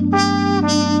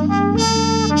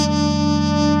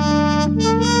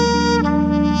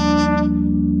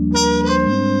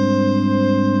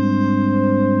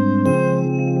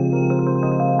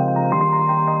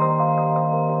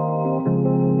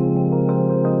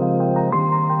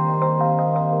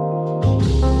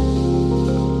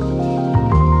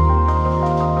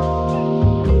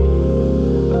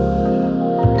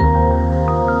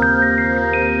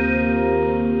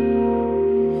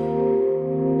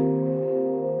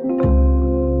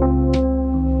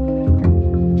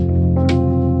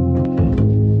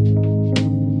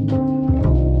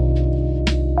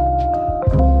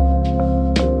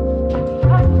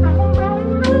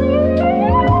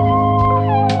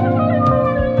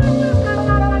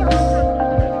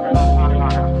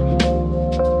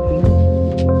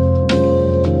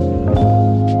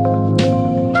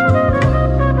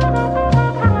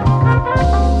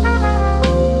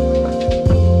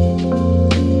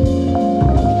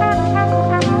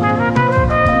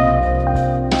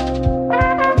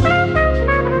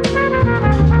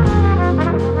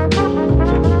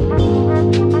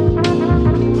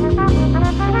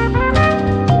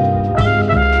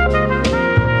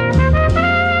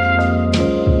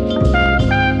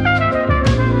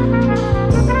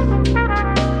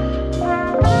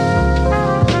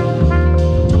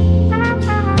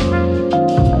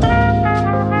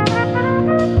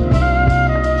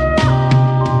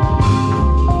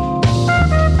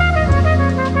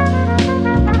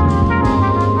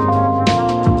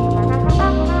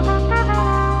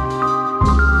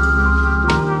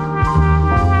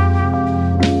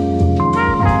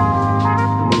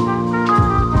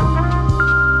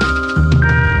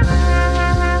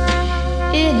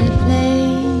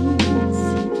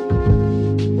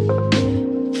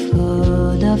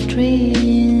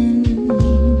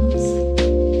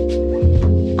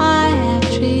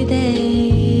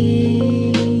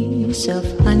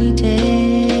 funny taste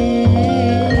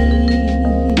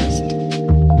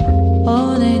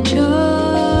on a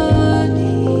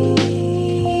journey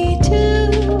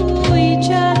to each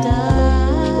other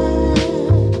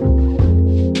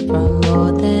from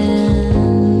more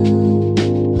than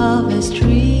of a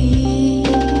street.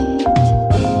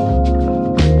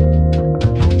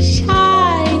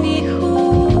 Shiny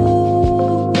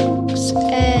hooks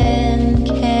and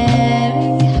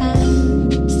caring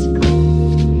hands,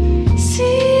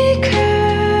 seekers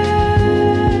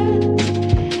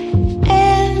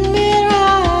and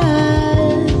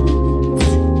mirrors,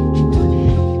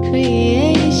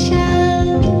 creation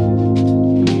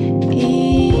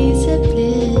is a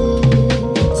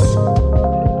bliss.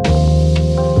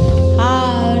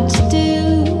 Hearts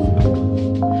do,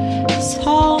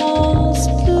 souls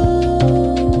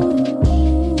blue.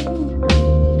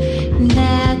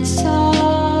 That's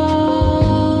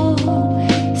all.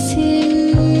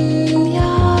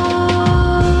 Simya.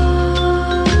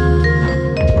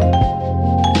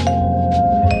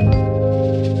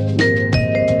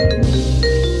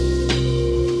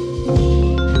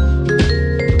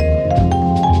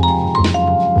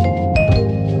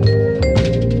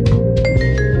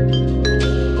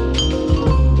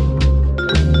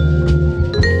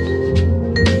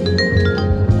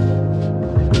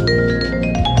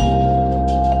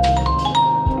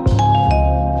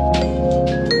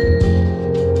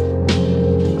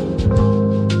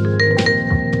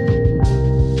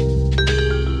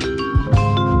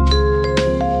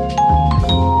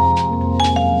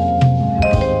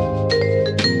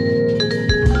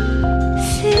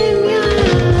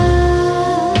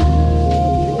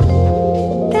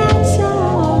 That's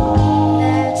all.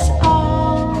 That's all. That's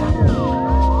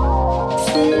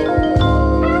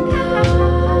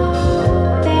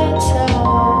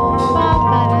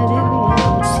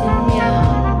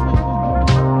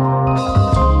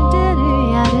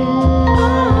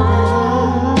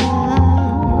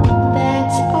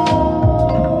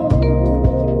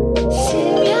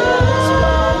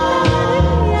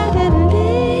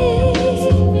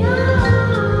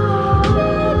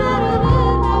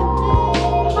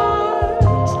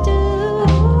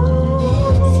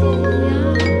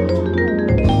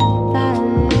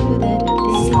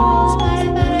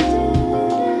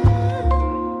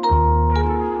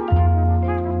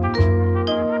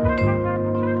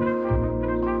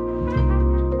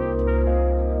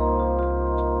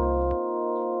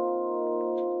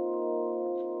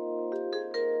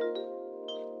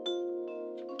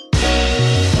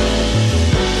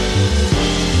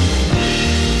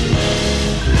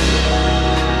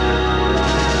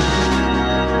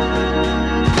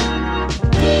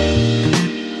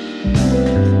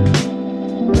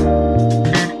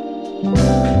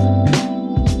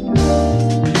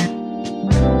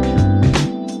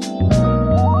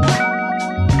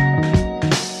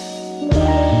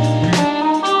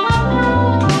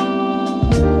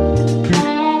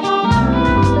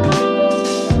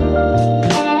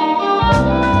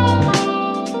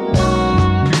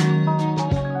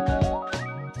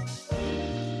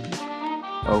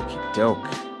Okie doke.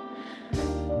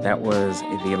 That was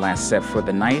the last set for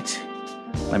the night.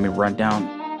 Let me run down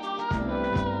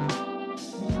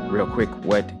real quick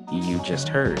what you just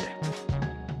heard.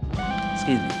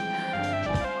 Excuse me.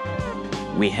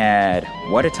 We had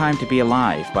What a Time to Be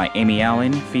Alive by Amy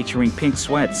Allen featuring Pink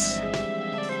Sweats.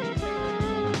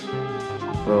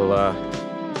 Little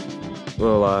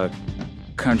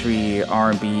country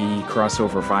R&B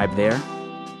crossover vibe there.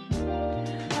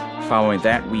 Following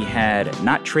that, we had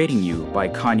Not Trading You by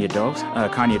Kanye Doss.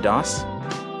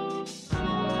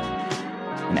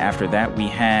 And after that, we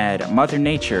had Mother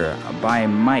Nature by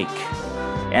Mike,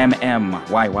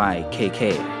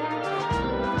 MMYYKK.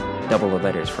 Double the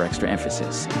letters for extra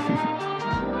emphasis.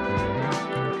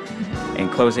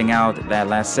 And closing out that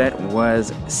last set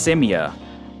was Simya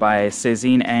by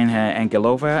Cezine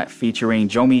Angelova featuring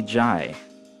Jomi Jai.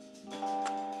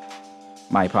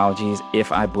 My apologies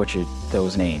if I butchered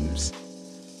those names.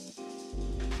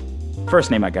 First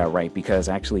name I got right because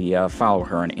I actually follow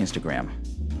her on Instagram.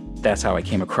 That's how I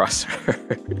came across her.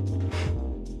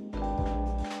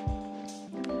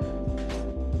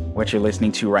 What you're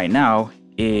listening to right now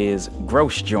is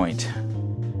Grosh Joint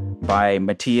by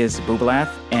Matthias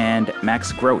Bublath and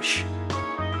Max Grosh.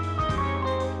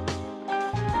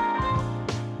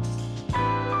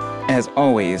 As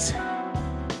always,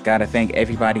 gotta thank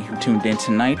everybody who tuned in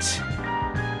tonight.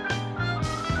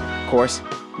 Of course,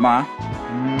 Ma,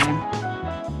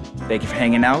 thank you for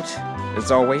hanging out,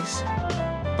 as always.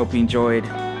 Hope you enjoyed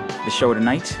the show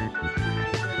tonight.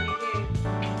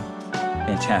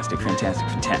 Fantastic.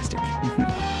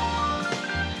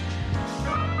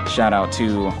 shout out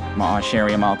to my Aunt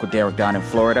Sherry and my Uncle Derek down in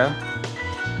Florida.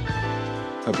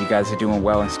 Hope you guys are doing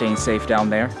well and staying safe down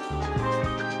there.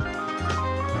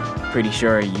 Pretty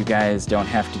sure you guys don't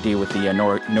have to deal with the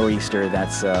nor'easter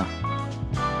that's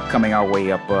coming our way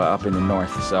up in the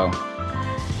north. So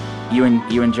you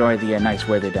enjoy the nice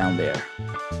weather down there.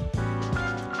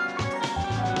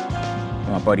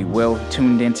 My buddy Will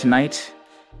tuned in tonight.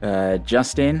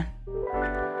 Justin.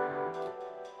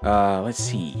 Let's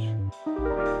see.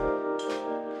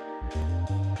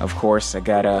 Of course, I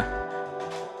gotta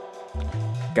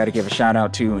give a shout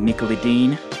out to Nicola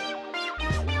Dean.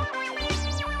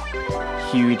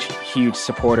 Huge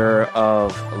supporter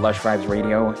of Lush Vibes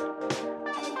Radio.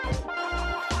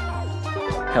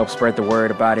 Help spread the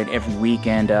word about it every week,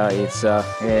 and it's a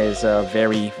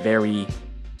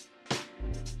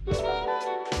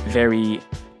very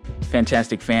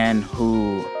fantastic fan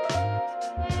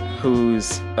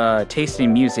whose taste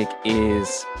in music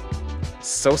is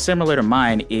so similar to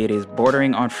mine, it is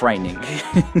bordering on frightening.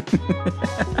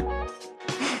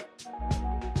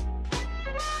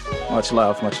 Much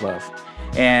love.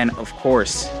 And of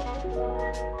course,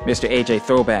 Mr. AJ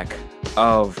Throwback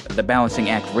of the Balancing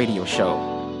Act radio show,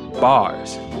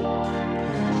 Bars.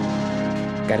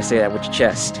 Gotta say that with your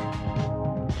chest.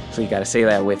 So you gotta say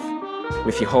that with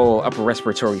your whole upper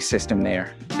respiratory system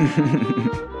there.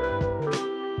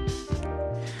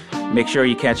 Make sure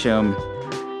you catch him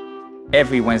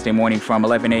every Wednesday morning from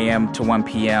 11 a.m. to 1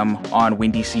 p.m. on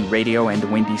WinDC Radio and the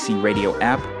WinDC Radio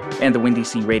app and the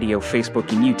WinDC Radio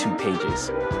Facebook and YouTube pages.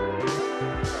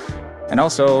 And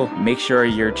also, make sure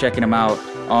you're checking him out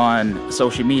on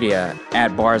social media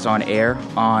at Bars on Air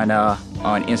on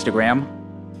Instagram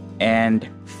and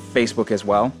Facebook as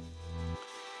well,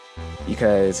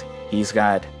 because he's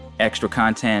got extra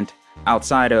content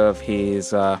outside of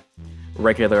his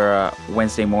regular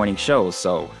Wednesday morning shows.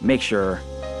 So make sure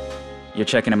you're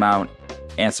checking him out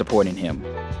and supporting him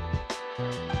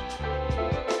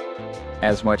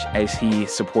as much as he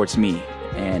supports me,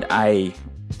 and I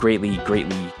greatly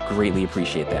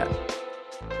appreciate that.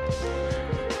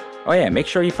 Oh yeah, make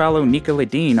sure you follow Nika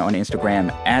Ladine on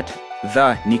Instagram at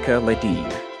the Nika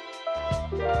Ladine.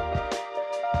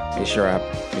 Make sure I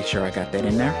got that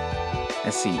in there.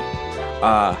 Let's see.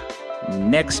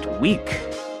 Next week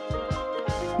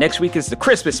is the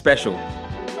Christmas special.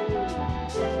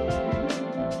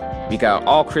 We got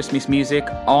all Christmas music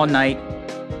all night,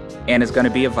 and it's gonna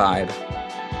be a vibe.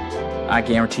 I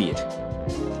guarantee it.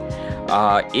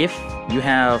 If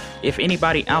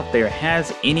anybody out there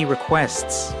has any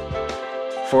requests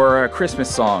for Christmas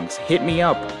songs, hit me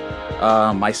up.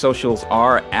 My socials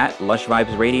are at Lush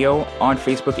Vibes Radio on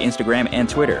Facebook, Instagram, and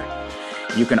Twitter.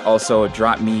 You can also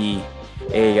drop me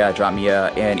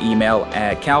an email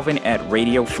at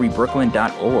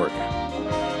calvin@radiofreebrooklyn.org.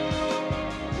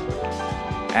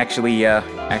 Actually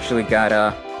got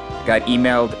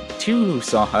emailed two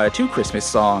Christmas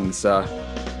songs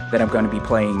that I'm going to be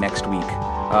playing next week.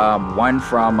 One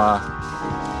from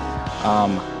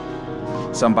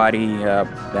somebody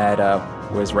that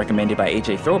was recommended by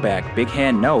AJ Throwback, Big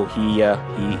Hand No.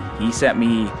 He sent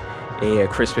me a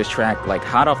Christmas track like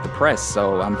hot off the press,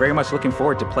 so I'm very much looking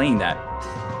forward to playing that.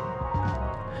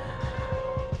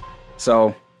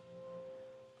 So,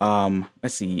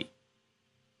 let's see.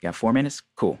 Got 4 minutes?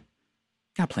 Cool.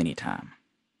 Got plenty of time.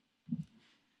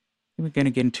 We're going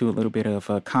to get into a little bit of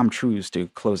Com Trues to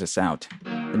close us out.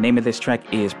 The name of this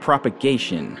track is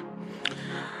Propagation.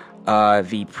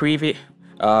 The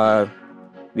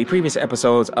previous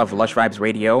episodes of Lush Vibes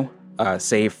Radio,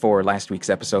 save for last week's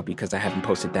episode because I haven't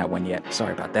posted that one yet.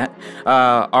 Sorry about that.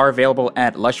 Are available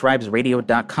at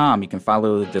lushvibesradio.com. You can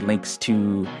follow the links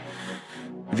to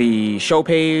the show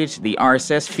page, the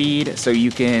RSS feed, so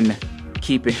you can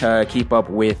keep up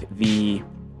with the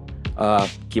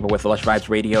Lush Vibes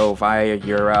Radio via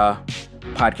your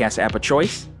podcast app of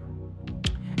choice.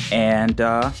 And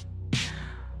yeah,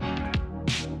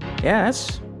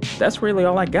 that's really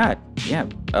all I got. Yeah.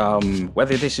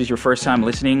 Whether this is your first time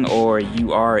listening or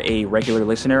you are a regular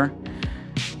listener,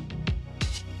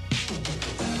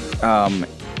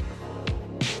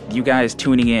 you guys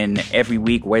tuning in every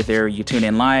week, whether you tune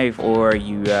in live or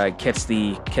you catch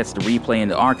the replay in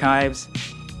the archives,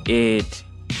 it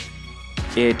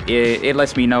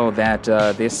lets me know that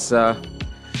this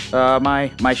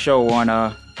my show on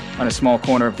a small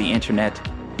corner of the internet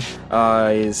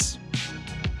is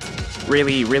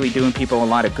really doing people a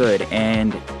lot of good,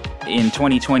 and in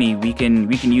 2020 we can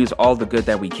use all the good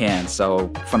that we can. So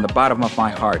from the bottom of my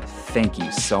heart, thank you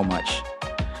so much.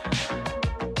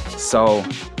 So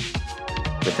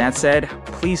with that said,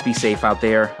 please be safe out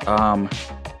there.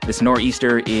 The This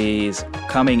nor'easter is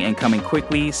coming and coming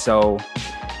quickly, so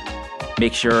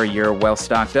make sure you're well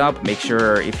stocked up. Make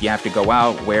sure if you have to go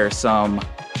out, wear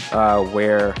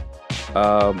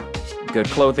good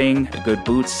clothing, good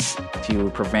boots to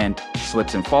prevent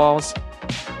slips and falls.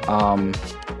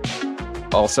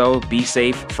 Also, be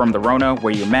safe from the Rona.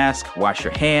 Wear your mask, wash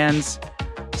your hands,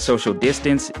 social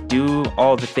distance, do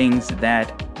all the things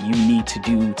that you need to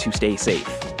do to stay safe.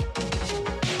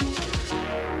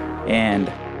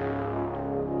 And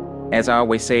as I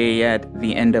always say at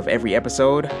the end of every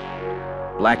episode,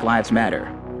 Black Lives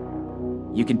Matter.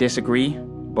 You can disagree,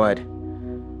 but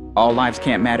all lives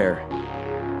can't matter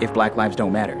if Black lives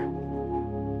don't matter.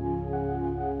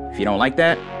 If you don't like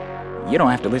that, you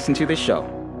don't have to listen to this show.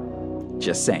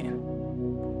 Just saying.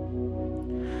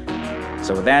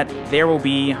 So with that, there will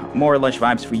be more Lush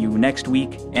Vibes for you next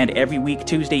week and every week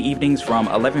Tuesday evenings from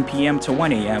 11 p.m. to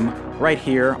 1 a.m. right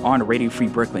here on Radio Free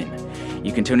Brooklyn.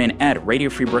 You can tune in at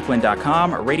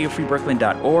radiofreebrooklyn.com,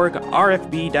 radiofreebrooklyn.org,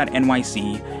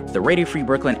 rfb.nyc, the Radio Free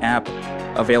Brooklyn app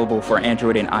available for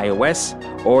Android and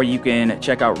iOS, or you can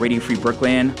check out Radio Free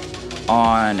Brooklyn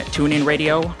on TuneIn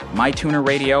Radio, MyTuner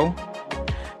Radio,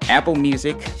 Apple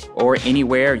Music, or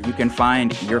anywhere you can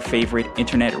find your favorite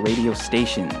internet radio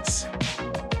stations.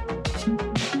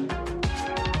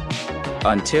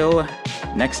 Until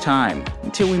next time,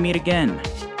 until we meet again,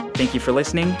 thank you for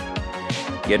listening.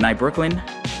 Good night, Brooklyn.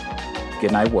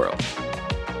 Good night, world.